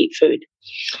here to eat food.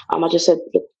 I just said,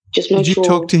 look, just make sure. Did you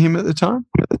talk to him at the time?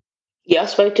 Yeah, I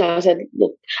spoke to him. I said,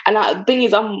 look, and the thing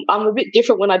is, I'm a bit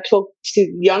different when I talk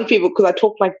to young people, because I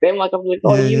talk like them. Like, I'm like,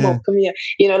 you mom, come here.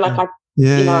 I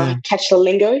catch the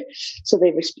lingo. So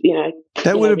they,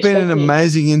 that would have been an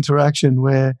amazing interaction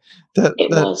where that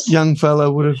young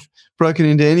fellow would have broken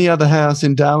into any other house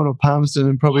in Darwin or Palmerston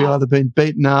and probably either been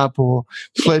beaten up or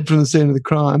fled from the scene of the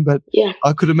crime. But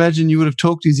I could imagine you would have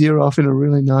talked his ear off in a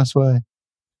really nice way.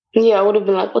 Yeah, I would have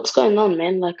been like, "What's going on,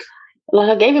 man?" Like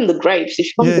I gave him the grapes. If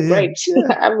you want the grapes,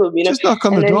 have them, Just knock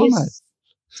on the door, mate.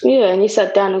 Yeah, and he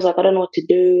sat down and was like, "I don't know what to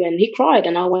do," and he cried,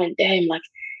 and I went, "Damn!" Like,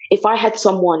 if I had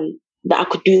someone that I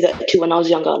could do that to when I was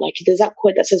younger, like there's that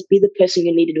quote that says, "Be the person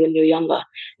you needed when you're younger." And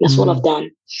that's what I've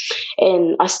done,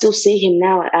 and I still see him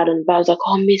now out and about. I was like,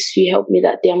 "Oh, miss, you helped me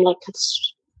that day." I'm like,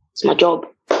 "It's my job."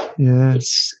 Yeah,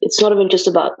 it's not even just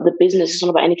about the business. It's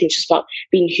not about anything. It's just about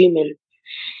being human.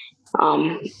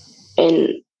 And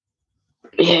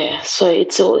yeah, so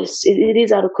it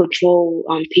is out of control,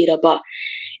 Peter,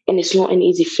 and it's not an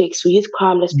easy fix. With youth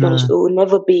crime, let's be honest, it will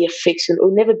never be a fix, and it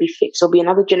will never be fixed. There'll be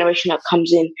another generation that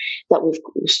comes in that we've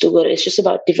still got. It's just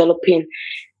about developing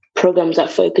programs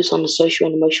that focus on the social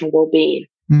and emotional well-being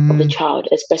of the child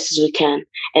as best as we can.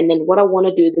 And then what I want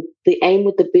to do, the aim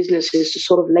with the business is to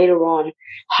sort of later on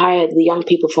hire the young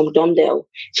people from Dondale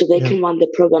so they can run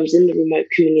the programs in the remote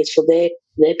communities for their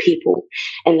people,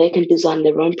 and they can design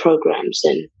their own programs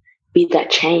and be that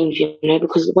change,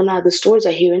 because when the stories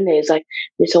I hear in there is like,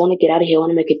 "Miss, I want to get out of here, I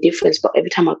want to make a difference," but every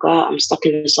time I go out, I'm stuck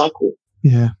in a cycle.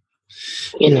 Yeah.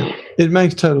 You know? It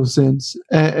makes total sense.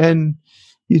 And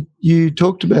you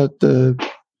talked about the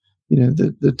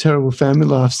terrible family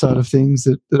life side of things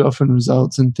that often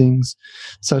results in things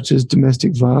such as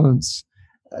domestic violence.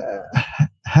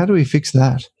 How do we fix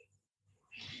that?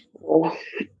 Well,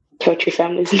 poetry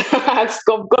families. I've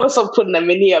got to stop putting them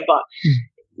in here, but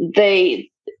they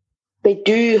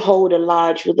do hold a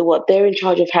large they're in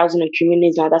charge of housing and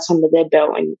communities now. That's under their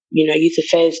belt, and youth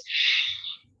affairs.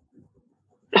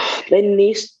 There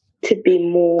needs to be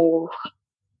more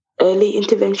early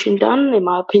intervention done, in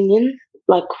my opinion.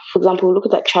 Like, for example, look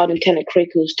at that child in Tennant Creek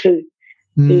who was 2,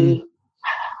 who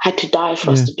had to die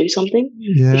for us to do something.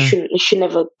 Yeah. It should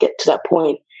never get to that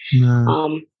point.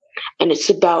 No. And it's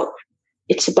about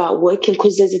working,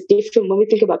 because there's a different, when we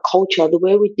think about culture, the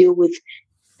way we deal with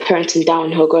parents in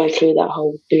Darwin who are going through that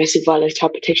whole domestic violence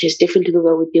child protection is different to the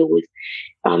way we deal with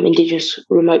Indigenous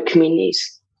remote communities.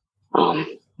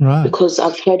 Right. Because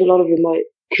I've heard a lot of remote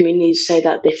communities say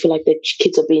that they feel like their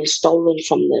kids are being stolen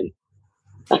from them.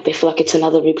 Like they feel like it's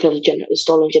another repeat of the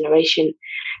stolen generation,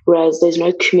 whereas there's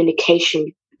no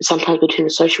communication sometimes between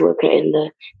the social worker and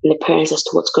the parents as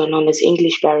to what's going on. There's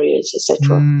English barriers,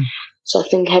 etc. So I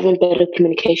think having better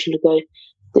communication to go,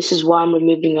 "This is why I'm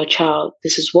removing your child.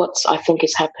 This is what I think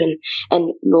has happened."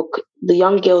 And look, the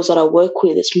young girls that I work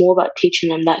with, it's more about teaching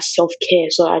them that self-care.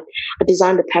 So I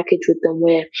designed a package with them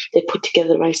where they put together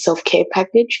their own self-care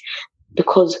package,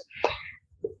 because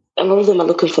a lot of them are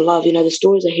looking for love. The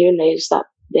stories I hear in there is that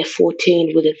they're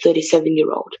 14 with a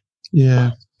 37-year-old.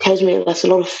 Yeah. Tells me that's a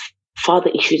lot of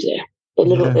father issues there.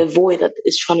 A void that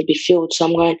is trying to be filled. So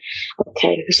I'm going,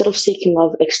 okay, instead of seeking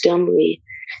love externally,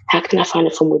 how can I find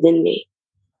it from within me?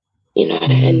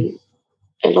 And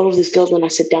a lot of these girls, when I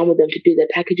sit down with them to do their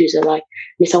packages, are like,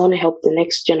 "Miss, I want to help the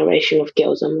next generation of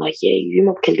girls." I'm like, "Yeah,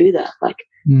 UMOP can do that. Like,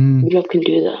 UMOP can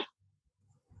do that."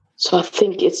 So I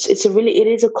think it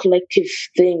is a collective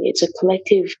thing. It's a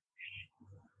collective.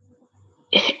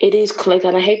 It is collective,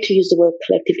 and I hate to use the word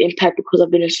collective impact because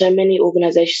I've been in so many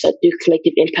organizations that do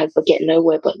collective impact but get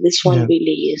nowhere. But this one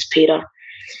really is, Peter.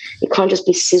 It can't just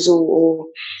be sizzle or,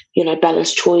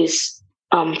 balanced choice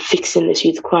fixing this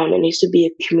youth crime. It needs to be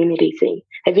a community thing.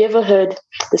 Have you ever heard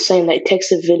the saying that it takes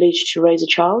a village to raise a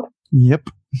child? Yep.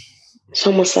 It's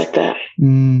almost like that.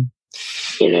 Can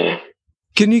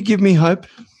you give me hope?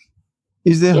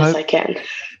 Is there hope? Yes, I can.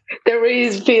 There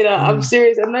is, Peter. I'm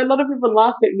serious. I know a lot of people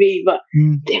laugh at me, but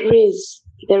there is.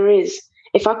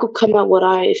 If I could come out of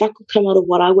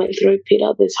what I went through,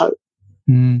 Peter, there's hope.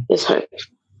 There's hope.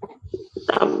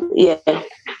 Yeah.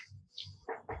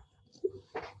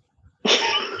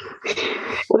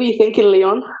 What are you thinking,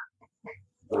 Leon?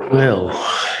 Well,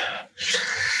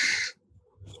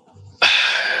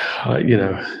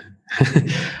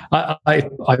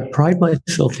 I pride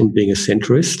myself on being a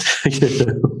centrist,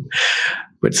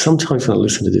 but sometimes when I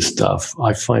listen to this stuff,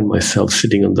 I find myself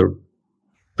sitting on the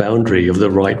boundary of the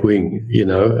right wing,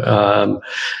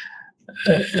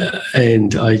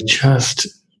 and I just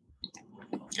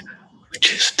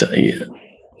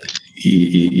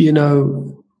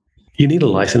you need a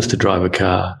license to drive a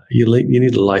car. You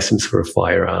need a license for a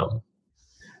firearm,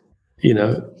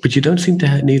 but you don't seem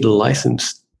to need a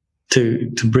license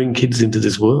to bring kids into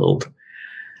this world.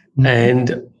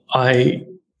 And I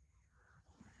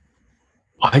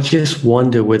I just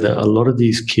wonder whether a lot of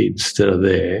these kids that are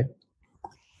there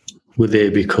were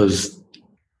there because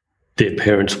their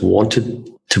parents wanted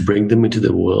to bring them into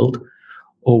the world,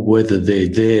 or whether they're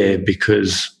there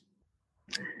because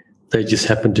they just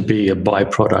happen to be a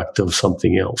byproduct of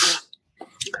something else.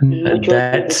 And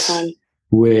that's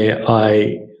where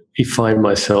I find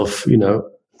myself,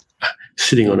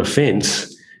 sitting on a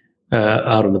fence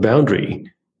out on the boundary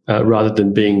rather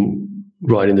than being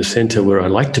right in the center where I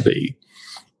like to be.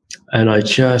 And I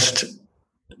just,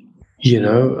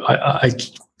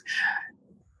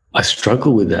 I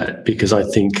struggle with that, because I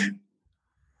think,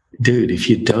 dude, if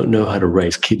you don't know how to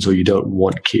raise kids, or you don't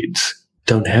want kids,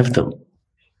 don't have them,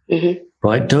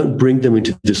 right? Don't bring them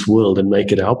into this world and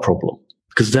make it our problem,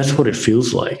 because that's what it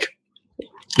feels like.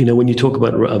 When you talk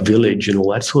about a village and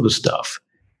all that sort of stuff,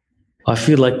 I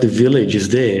feel like the village is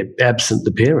there absent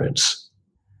the parents.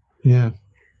 Yeah.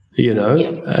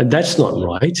 And that's not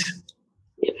right.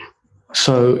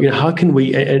 So, how can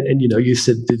we, and you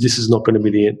said that this is not going to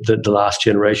be the last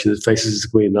generation that faces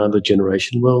another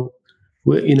generation. Well,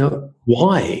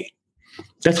 why?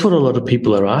 That's what a lot of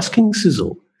people are asking,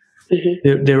 Sizzle.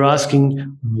 They're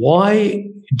asking, why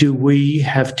do we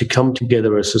have to come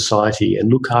together as a society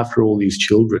and look after all these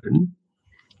children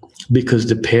because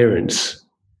the parents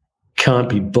can't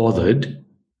be bothered,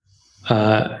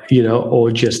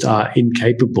 or just are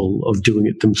incapable of doing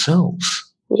it themselves?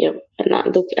 Yeah.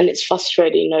 And it's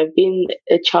frustrating, being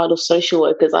a child of social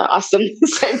workers. I ask them the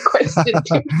same question.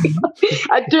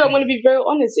 I do. I'm going to be very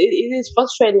honest. It is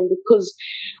frustrating because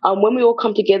when we all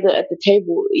come together at the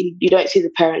table, you don't see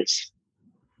the parents.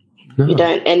 No. You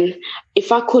don't. And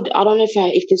if I could, I don't know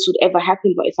if this would ever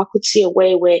happen, but if I could see a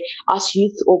way where us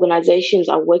youth organizations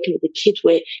are working with the kids,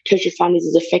 where Territory Families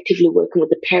is effectively working with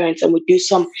the parents, and we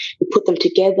put them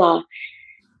together.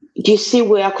 Do you see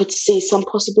where I could see some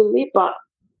possibility? But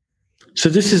so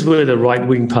this is where the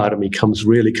right-wing part of me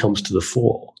really comes to the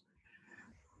fore,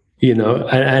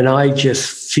 and I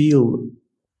just feel,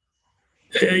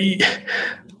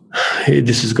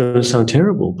 this is going to sound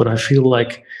terrible, but I feel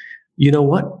like, you know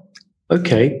what?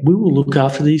 Okay, we will look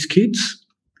after these kids,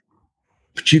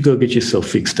 but you go get yourself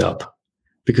fixed up,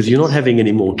 because you're not having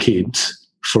any more kids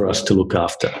for us to look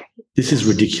after. This is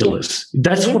ridiculous.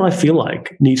 That's what I feel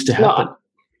like needs to happen.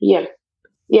 Yeah.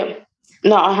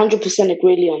 No, I 100%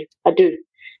 agree, Leon. I do.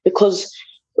 Because,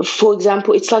 for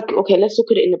example, it's like, okay, let's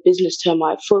look at it in a business term,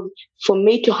 right? For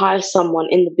me to hire someone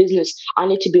in the business, I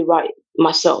need to be right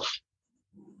myself.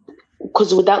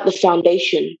 Because without the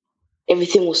foundation,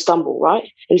 everything will stumble, right?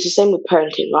 And it's the same with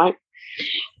parenting, right?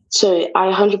 So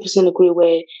I 100% agree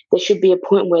where there should be a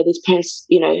point where these parents,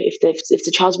 if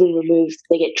the child's been removed,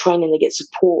 they get training, they get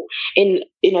support. And,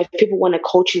 if people want to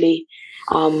culturally,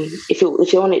 if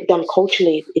you want it done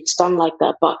culturally, it's done like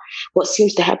that. But what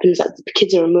seems to happen is that the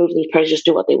kids are removed and the parents just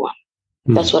do what they want.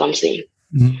 That's what I'm seeing.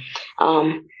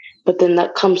 But then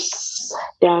that comes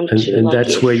down to... And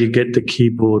that's where you get the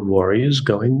keyboard warriors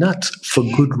going nuts for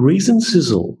good reason,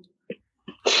 Sizzle.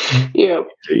 Yeah.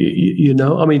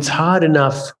 It's hard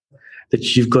enough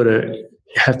that you've got to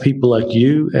have people like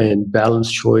you and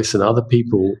Balanced Choice and other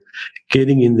people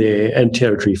getting in there, and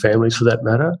Territory Families for that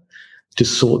matter, to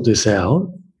sort this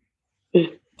out,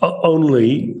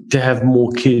 only to have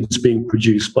more kids being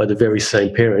produced by the very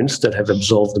same parents that have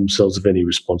absolved themselves of any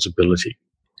responsibility.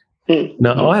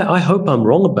 Now, I hope I'm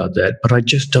wrong about that, but I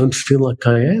just don't feel like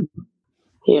I am.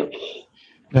 Yeah.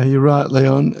 No, you're right,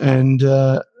 Leon. And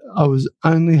I was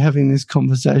only having this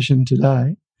conversation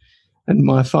today, and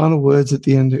my final words at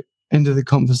the end of the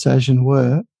conversation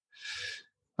were,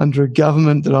 under a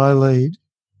government that I lead,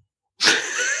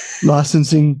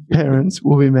 licensing parents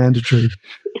will be mandatory.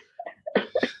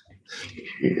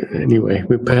 Anyway,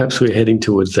 perhaps we're heading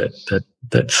towards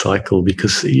that cycle,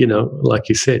 because, like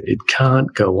you said, it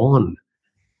can't go on.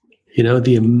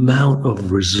 The amount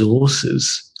of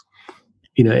resources,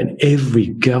 and every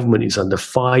government is under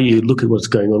fire. You look at what's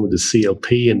going on with the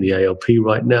CLP and the ALP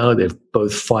right now. They're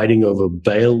both fighting over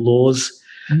bail laws,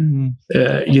 and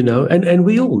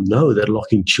we all know that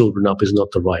locking children up is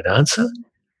not the right answer.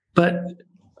 But,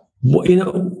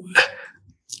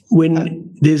 when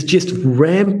there's just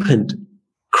rampant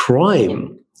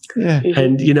crime,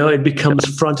 and, it becomes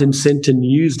front and center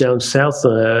news down south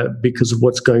because of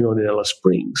what's going on in Alice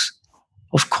Springs,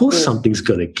 of course something's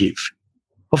going to give.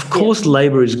 Of course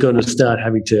Labor is going to start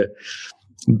having to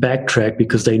backtrack,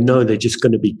 because they know they're just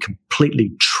going to be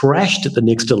completely trashed at the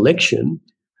next election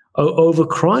over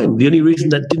crime. The only reason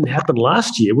that didn't happen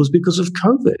last year was because of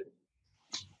COVID.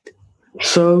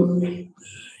 So,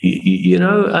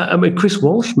 Chris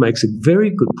Walsh makes a very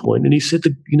good point, and he said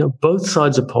that, both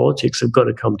sides of politics have got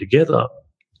to come together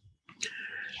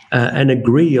and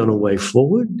agree on a way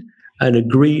forward and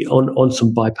agree on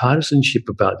some bipartisanship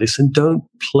about this, and don't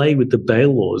play with the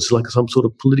bail laws like some sort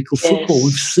of political football.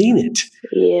 We've seen it.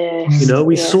 Yes.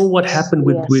 We saw what happened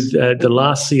with the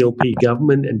last CLP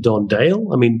government and Don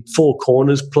Dale. I mean, Four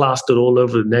Corners plastered all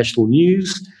over the national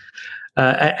news,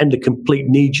 and the complete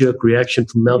knee-jerk reaction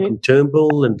from Malcolm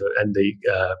Turnbull and the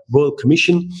Royal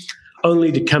Commission,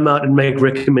 only to come out and make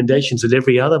recommendations that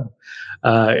every other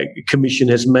commission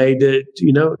has made, in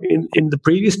the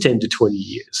previous 10 to 20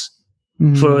 years.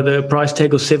 For the price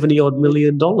tag of $70-odd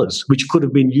million, which could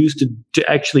have been used to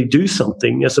actually do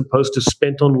something as opposed to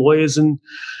spent on lawyers and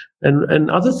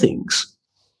other things.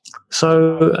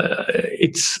 So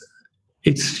it's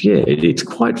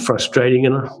quite frustrating,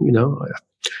 and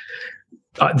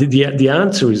the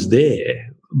answer is there,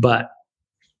 but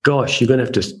gosh, you're going to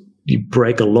have to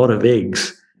break a lot of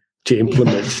eggs to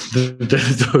implement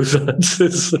those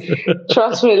answers.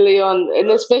 Trust me, Leon, and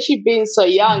especially being so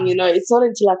young, it's not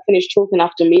until I finish talking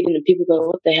after meeting and people go,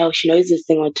 what the hell, she knows this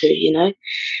thing or two, and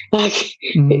I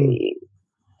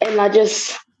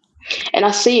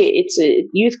see it.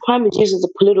 Youth crime is used as a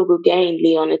political gain,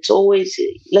 Leon. It's always,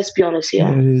 let's be honest here.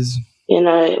 Yeah, it is.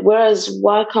 Whereas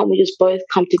why can't we just both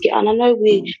come together? And I know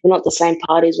we're not the same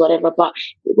parties, whatever, but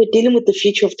we're dealing with the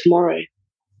future of tomorrow.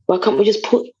 Why can't we just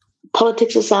put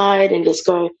politics aside and just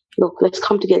go, look, let's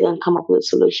come together and come up with a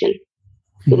solution?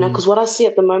 Because what I see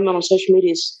at the moment on social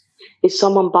media is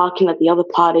someone barking at the other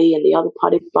party and the other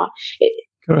party. But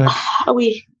correct. Are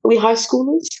we high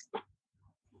schoolers?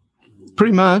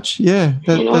 Pretty much, yeah.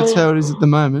 That's how it is at the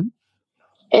moment.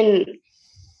 And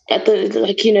at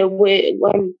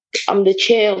the I'm the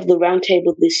chair of the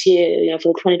roundtable this year,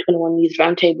 for the 2021 Youth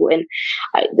Roundtable, and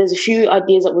there's a few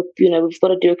ideas that we've got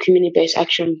to do a community-based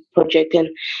action project, and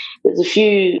there's a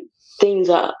few things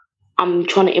that I'm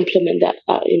trying to implement that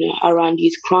around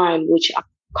youth crime, which I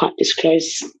can't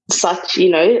disclose such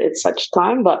at such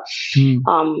time, but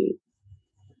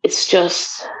it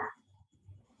just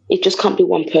can't be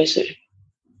one person.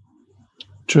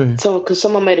 True. Because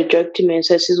someone made a joke to me and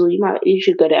said, Sizzle, you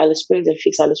should go to Alice Springs and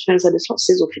fix Alice Springs. I said, it's not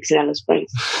Sizzle fixing Alice Springs.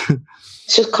 It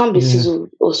just can't be Sizzle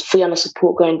or Fiona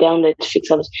Support going down there to fix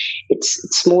Alice.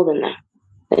 It's more than that.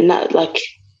 And that,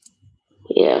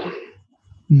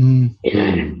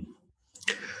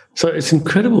 So it's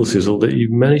incredible, Sizzle, that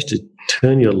you've managed to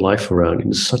turn your life around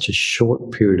in such a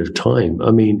short period of time.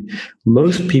 I mean,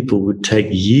 most people would take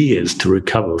years to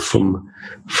recover from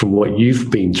what you've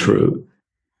been through.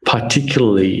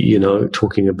 Particularly,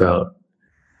 talking about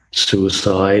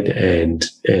suicide and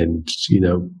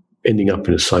ending up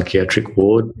in a psychiatric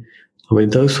ward. I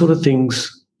mean, those sort of things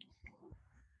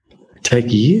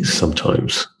take years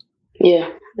sometimes. Yeah,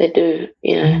 they do.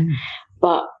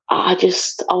 But I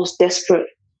was desperate,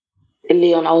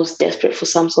 Leon. I was desperate for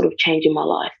some sort of change in my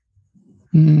life.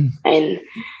 And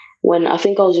when I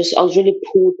think I was really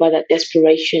pulled by that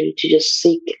desperation to just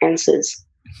seek answers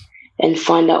and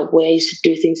find out ways to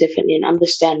do things differently and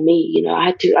understand me.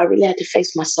 I really had to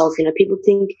face myself. People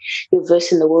think you're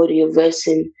versing the world or you're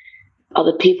versing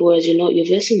other people, whereas you're not. You're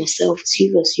versing yourself. It's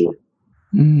you versus you.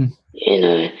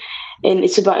 And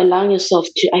it's about allowing yourself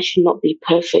to actually not be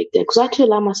perfect. Because I had to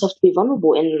allow myself to be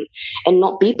vulnerable and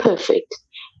not be perfect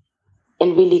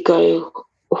and really go,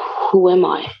 who am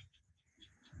I?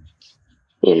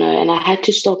 And I had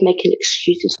to stop making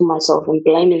excuses for myself and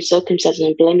blaming circumstances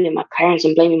and blaming my parents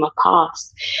and blaming my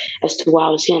past as to why I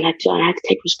was here. And I had to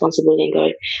take responsibility and go.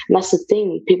 And that's the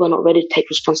thing. People are not ready to take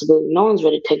responsibility. No one's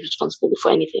ready to take responsibility for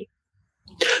anything.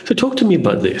 So talk to me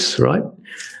about this, right?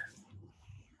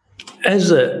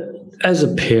 As a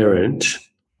parent,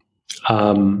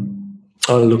 I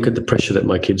look at the pressure that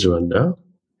my kids are under,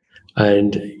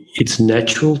 and it's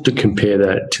natural to compare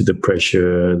that to the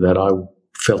pressure that I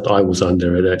felt I was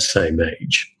under at that same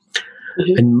age.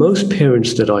 And most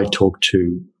parents that I talk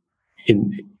to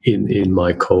in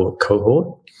my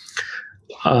cohort,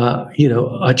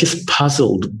 are just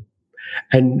puzzled,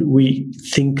 and we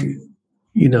think,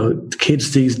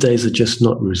 kids these days are just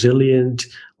not resilient.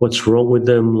 What's wrong with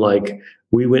them? Like,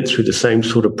 we went through the same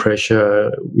sort of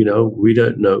pressure. We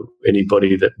don't know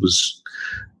anybody that was,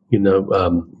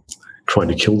 trying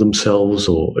to kill themselves,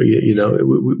 or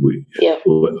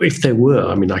if they were,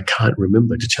 I mean, I can't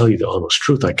remember, to tell you the honest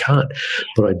truth. I can't,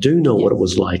 but I do know what it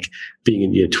was like being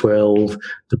in year 12,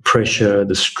 the pressure,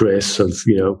 the stress of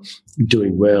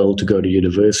doing well to go to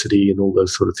university and all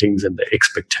those sort of things, and the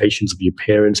expectations of your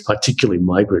parents, particularly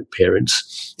migrant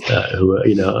parents, who are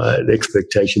the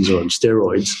expectations are on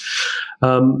steroids.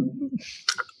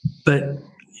 But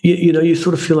you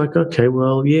sort of feel like, okay,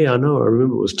 well, yeah, I know, I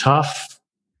remember it was tough.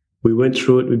 We went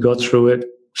through it. We got through it.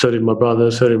 So did my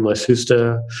brother. So did my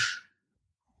sister.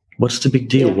 What's the big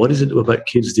deal? Yeah. What is it about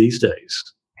kids these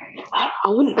days? I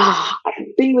wouldn't.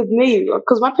 Thing with me,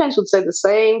 because my parents would say the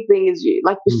same thing as you.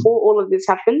 Like before all of this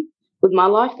happened with my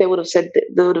life, they would have said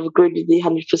they would have agreed with me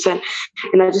 100%.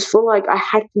 And I just feel like I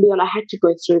had to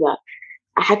go through that.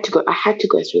 I had to go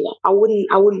through that. I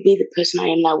wouldn't be the person I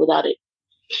am now without it.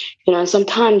 You know, and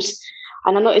sometimes,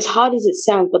 and I know as hard as it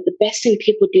sounds, but the best thing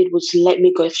people did was to let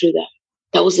me go through that.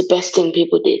 That was the best thing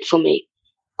people did for me.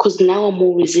 Because now I'm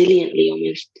more resilient,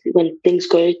 Leon, when things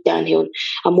go downhill.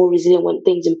 I'm more resilient when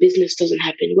things in business doesn't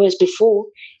happen. Whereas before,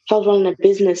 if I was running a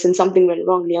business and something went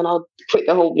wrong, Leon, I would quit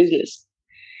the whole business.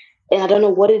 And I don't know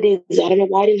what it is. I don't know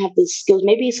why I didn't have the skills.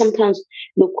 Maybe sometimes,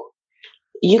 look,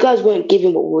 you guys weren't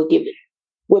given what we were given.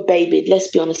 We're babied. Let's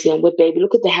be honest, Leon. We're babied.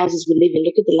 Look at the houses we live in.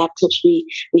 Look at the laptops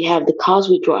we have, the cars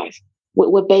we drive.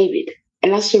 We're babied.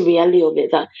 And that's the reality of it,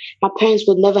 that my parents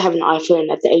would never have an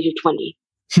iPhone at the age of 20.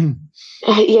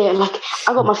 Yeah, like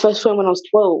I got my first phone when I was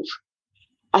 12.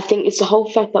 I think it's the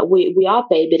whole fact that we are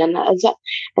babied, and that's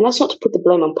not to put the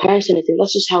blame on parents or anything.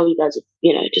 That's just how you guys,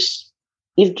 just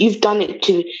you've done it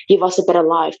to give us a better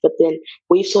life. But then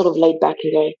we've sort of laid back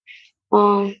and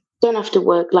go, don't have to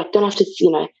work, like don't have to,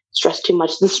 stress too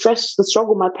much. The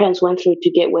struggle my parents went through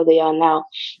to get where they are now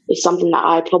is something that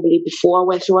I probably, before I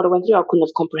went through what I went through, I couldn't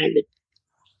have comprehended.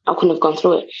 I couldn't have gone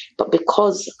through it. But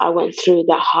because I went through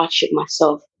that hardship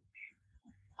myself,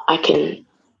 I'm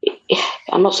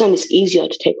not saying it's easier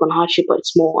to take on hardship, but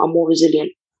I'm more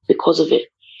resilient because of it.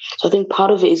 So I think part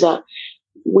of it is that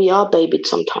we are babied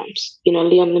sometimes.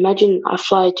 Leon, imagine I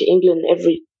fly to England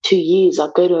every 2 years. I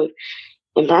go to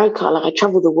America, like I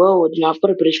travel the world. I've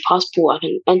got a British passport. I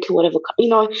can enter whatever.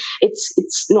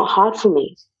 It's not hard for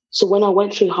me. So when I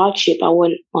went through hardship, I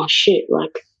went, oh shit,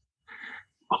 like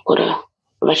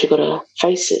I've actually got to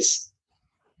face this.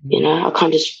 I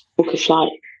can't just book a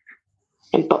flight.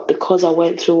 But because I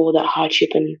went through all that hardship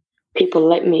and people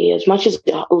let me, as much as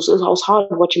it was hard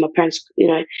watching my parents,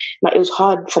 it was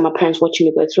hard for my parents watching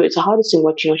me go through it. It's the hardest thing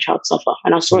watching a child suffer.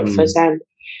 And I saw it firsthand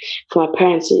for my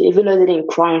parents. Even though they didn't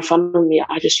cry in front of me,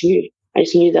 I just knew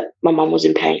that my mum was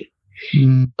in pain.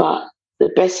 But the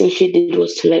best thing she did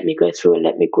was to let me go through and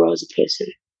let me grow as a person.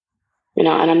 And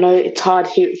I know it's hard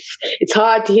to hear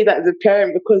that as a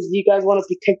parent, because you guys want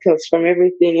to protect us from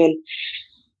everything. And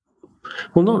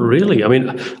well, not really. I mean,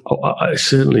 I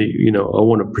certainly, I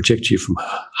want to protect you from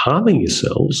harming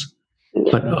yourselves,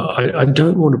 but I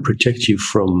don't want to protect you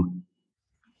from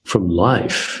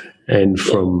life and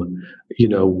from,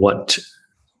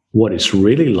 what it's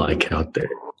really like out there.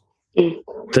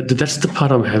 That's the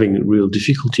part I'm having real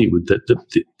difficulty with,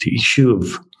 the issue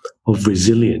of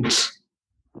resilience.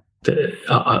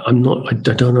 I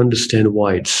don't understand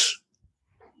why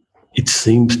it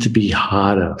seems to be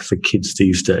harder for kids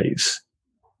these days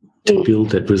to build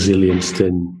that resilience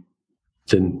than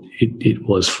it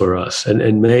was for us.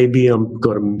 And maybe I've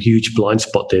got a huge blind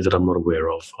spot there that I'm not aware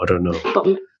of. I don't know.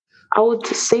 But I would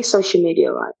say social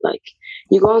media, right? Like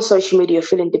you go on social media, you're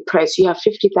feeling depressed. You have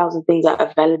 50,000 things that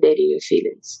are validating your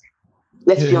feelings.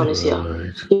 Let's be honest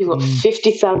here. You've got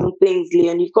 50,000 things,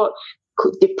 Leon. You've got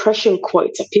depression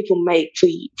quotes that people make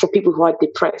for people who are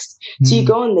depressed. So you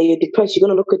go on there, you're depressed, you're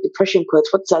going to look at depression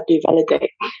quotes. What does that do?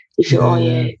 Validate. You feel,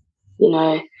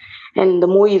 and the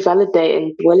more you validate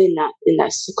and dwell in that,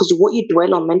 because what you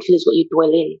dwell on mentally is what you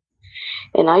dwell in.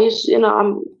 And I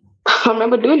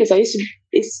remember doing this.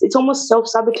 It's almost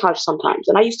self-sabotage sometimes.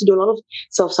 And I used to do a lot of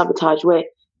self-sabotage where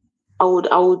I would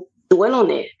dwell on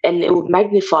it and it would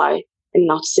magnify,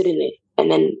 and I'd sit in it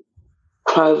and then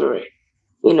cry over it.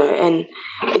 And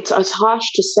it's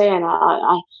harsh to say, and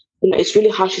it's really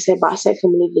harsh to say, but I say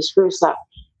from the experience that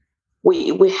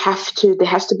there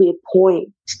has to be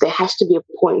a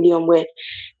point, Leon, where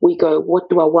we go, what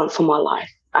do I want for my life?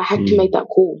 I had to make that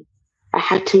call. I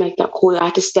had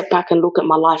to step back and look at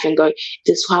my life and go,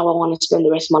 this is how I want to spend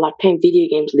the rest of my life, playing video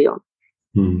games, Leon.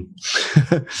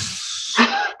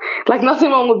 Like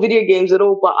nothing wrong with video games at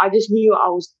all, but I just knew I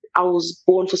was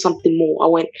born for something more. I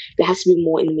went, there has to be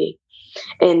more in me.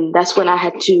 And that's when I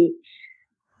had to,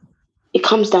 it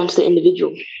comes down to the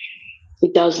individual.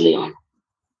 It does, Leon.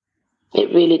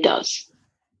 It really does.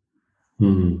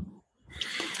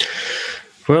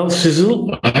 Well,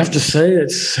 Sizzle, I have to say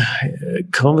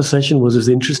conversation was as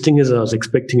interesting as I was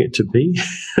expecting it to be.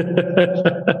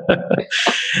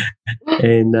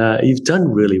 And you've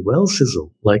done really well,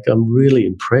 Sizzle. Like, I'm really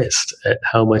impressed at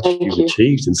how much you've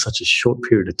achieved in such a short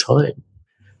period of time.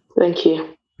 Thank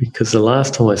you. Because the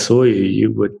last time I saw you,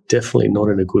 you were definitely not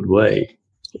in a good way.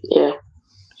 Yeah.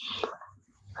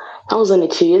 That was only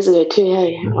 2 years ago too,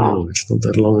 hey? No, it's not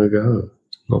that long ago.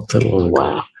 Not that long ago.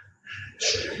 Wow.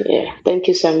 Yeah, thank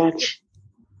you so much.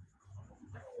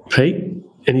 Pete,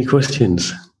 any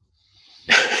questions?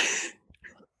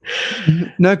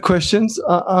 No questions.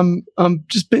 I'm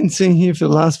just been sitting here for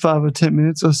the last 5 or 10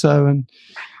 minutes or so, and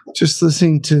just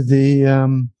listening to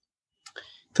the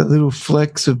little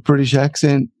flex of British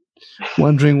accent,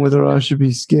 wondering whether I should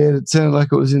be scared. It sounded like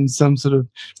it was in some sort of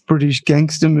British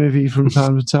gangster movie from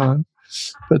time to time.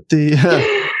 But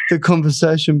the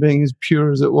conversation being as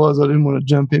pure as it was, I didn't want to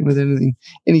jump in with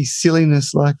any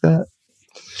silliness like that.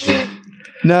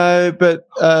 No, but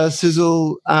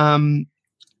Sizzle,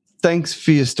 thanks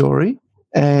for your story.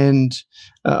 And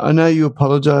I know you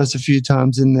apologised a few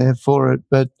times in there for it,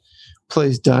 but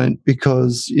please don't,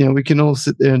 because, you know, we can all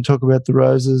sit there and talk about the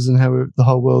roses and how the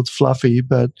whole world's fluffy,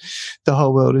 but the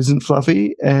whole world isn't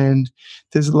fluffy, and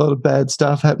there's a lot of bad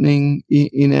stuff happening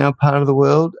in our part of the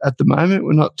world at the moment.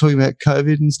 We're not talking about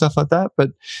COVID and stuff like that,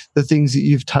 but the things that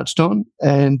you've touched on.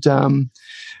 And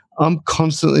I'm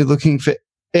constantly looking for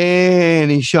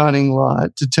any shining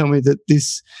light to tell me that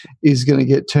this is going to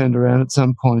get turned around at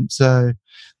some point. So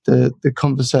the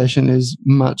conversation is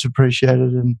much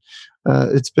appreciated, and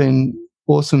it's been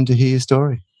awesome to hear your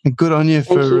story. And good on you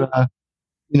for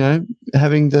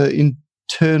having the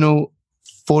internal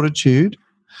fortitude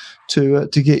to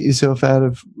get yourself out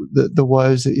of the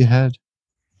woes that you had.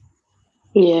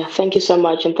 Yeah, thank you so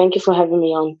much, and thank you for having me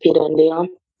on, Peter and Leon.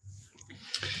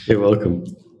 You're welcome.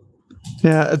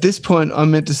 Now, at this point, I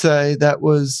meant to say that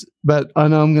was, but I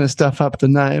know I'm going to stuff up the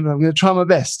name, but I'm going to try my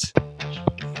best.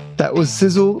 That was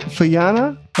Sizzle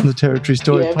Fayana on the Territory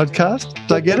Story podcast.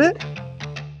 Did I get it?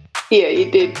 Yeah,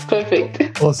 you did.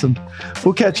 Perfect. Awesome.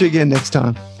 We'll catch you again next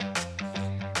time.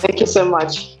 Thank you so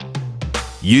much.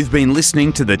 You've been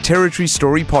listening to the Territory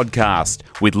Story podcast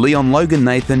with Leon Logan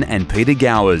Nathan and Peter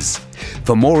Gowers.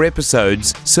 For more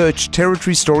episodes, search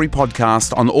Territory Story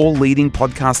Podcast on all leading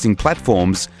podcasting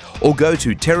platforms or go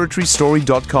to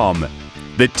territorystory.com.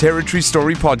 The Territory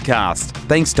Story Podcast,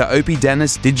 thanks to Opie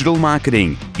Dennis Digital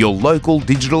Marketing, your local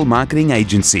digital marketing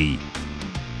agency.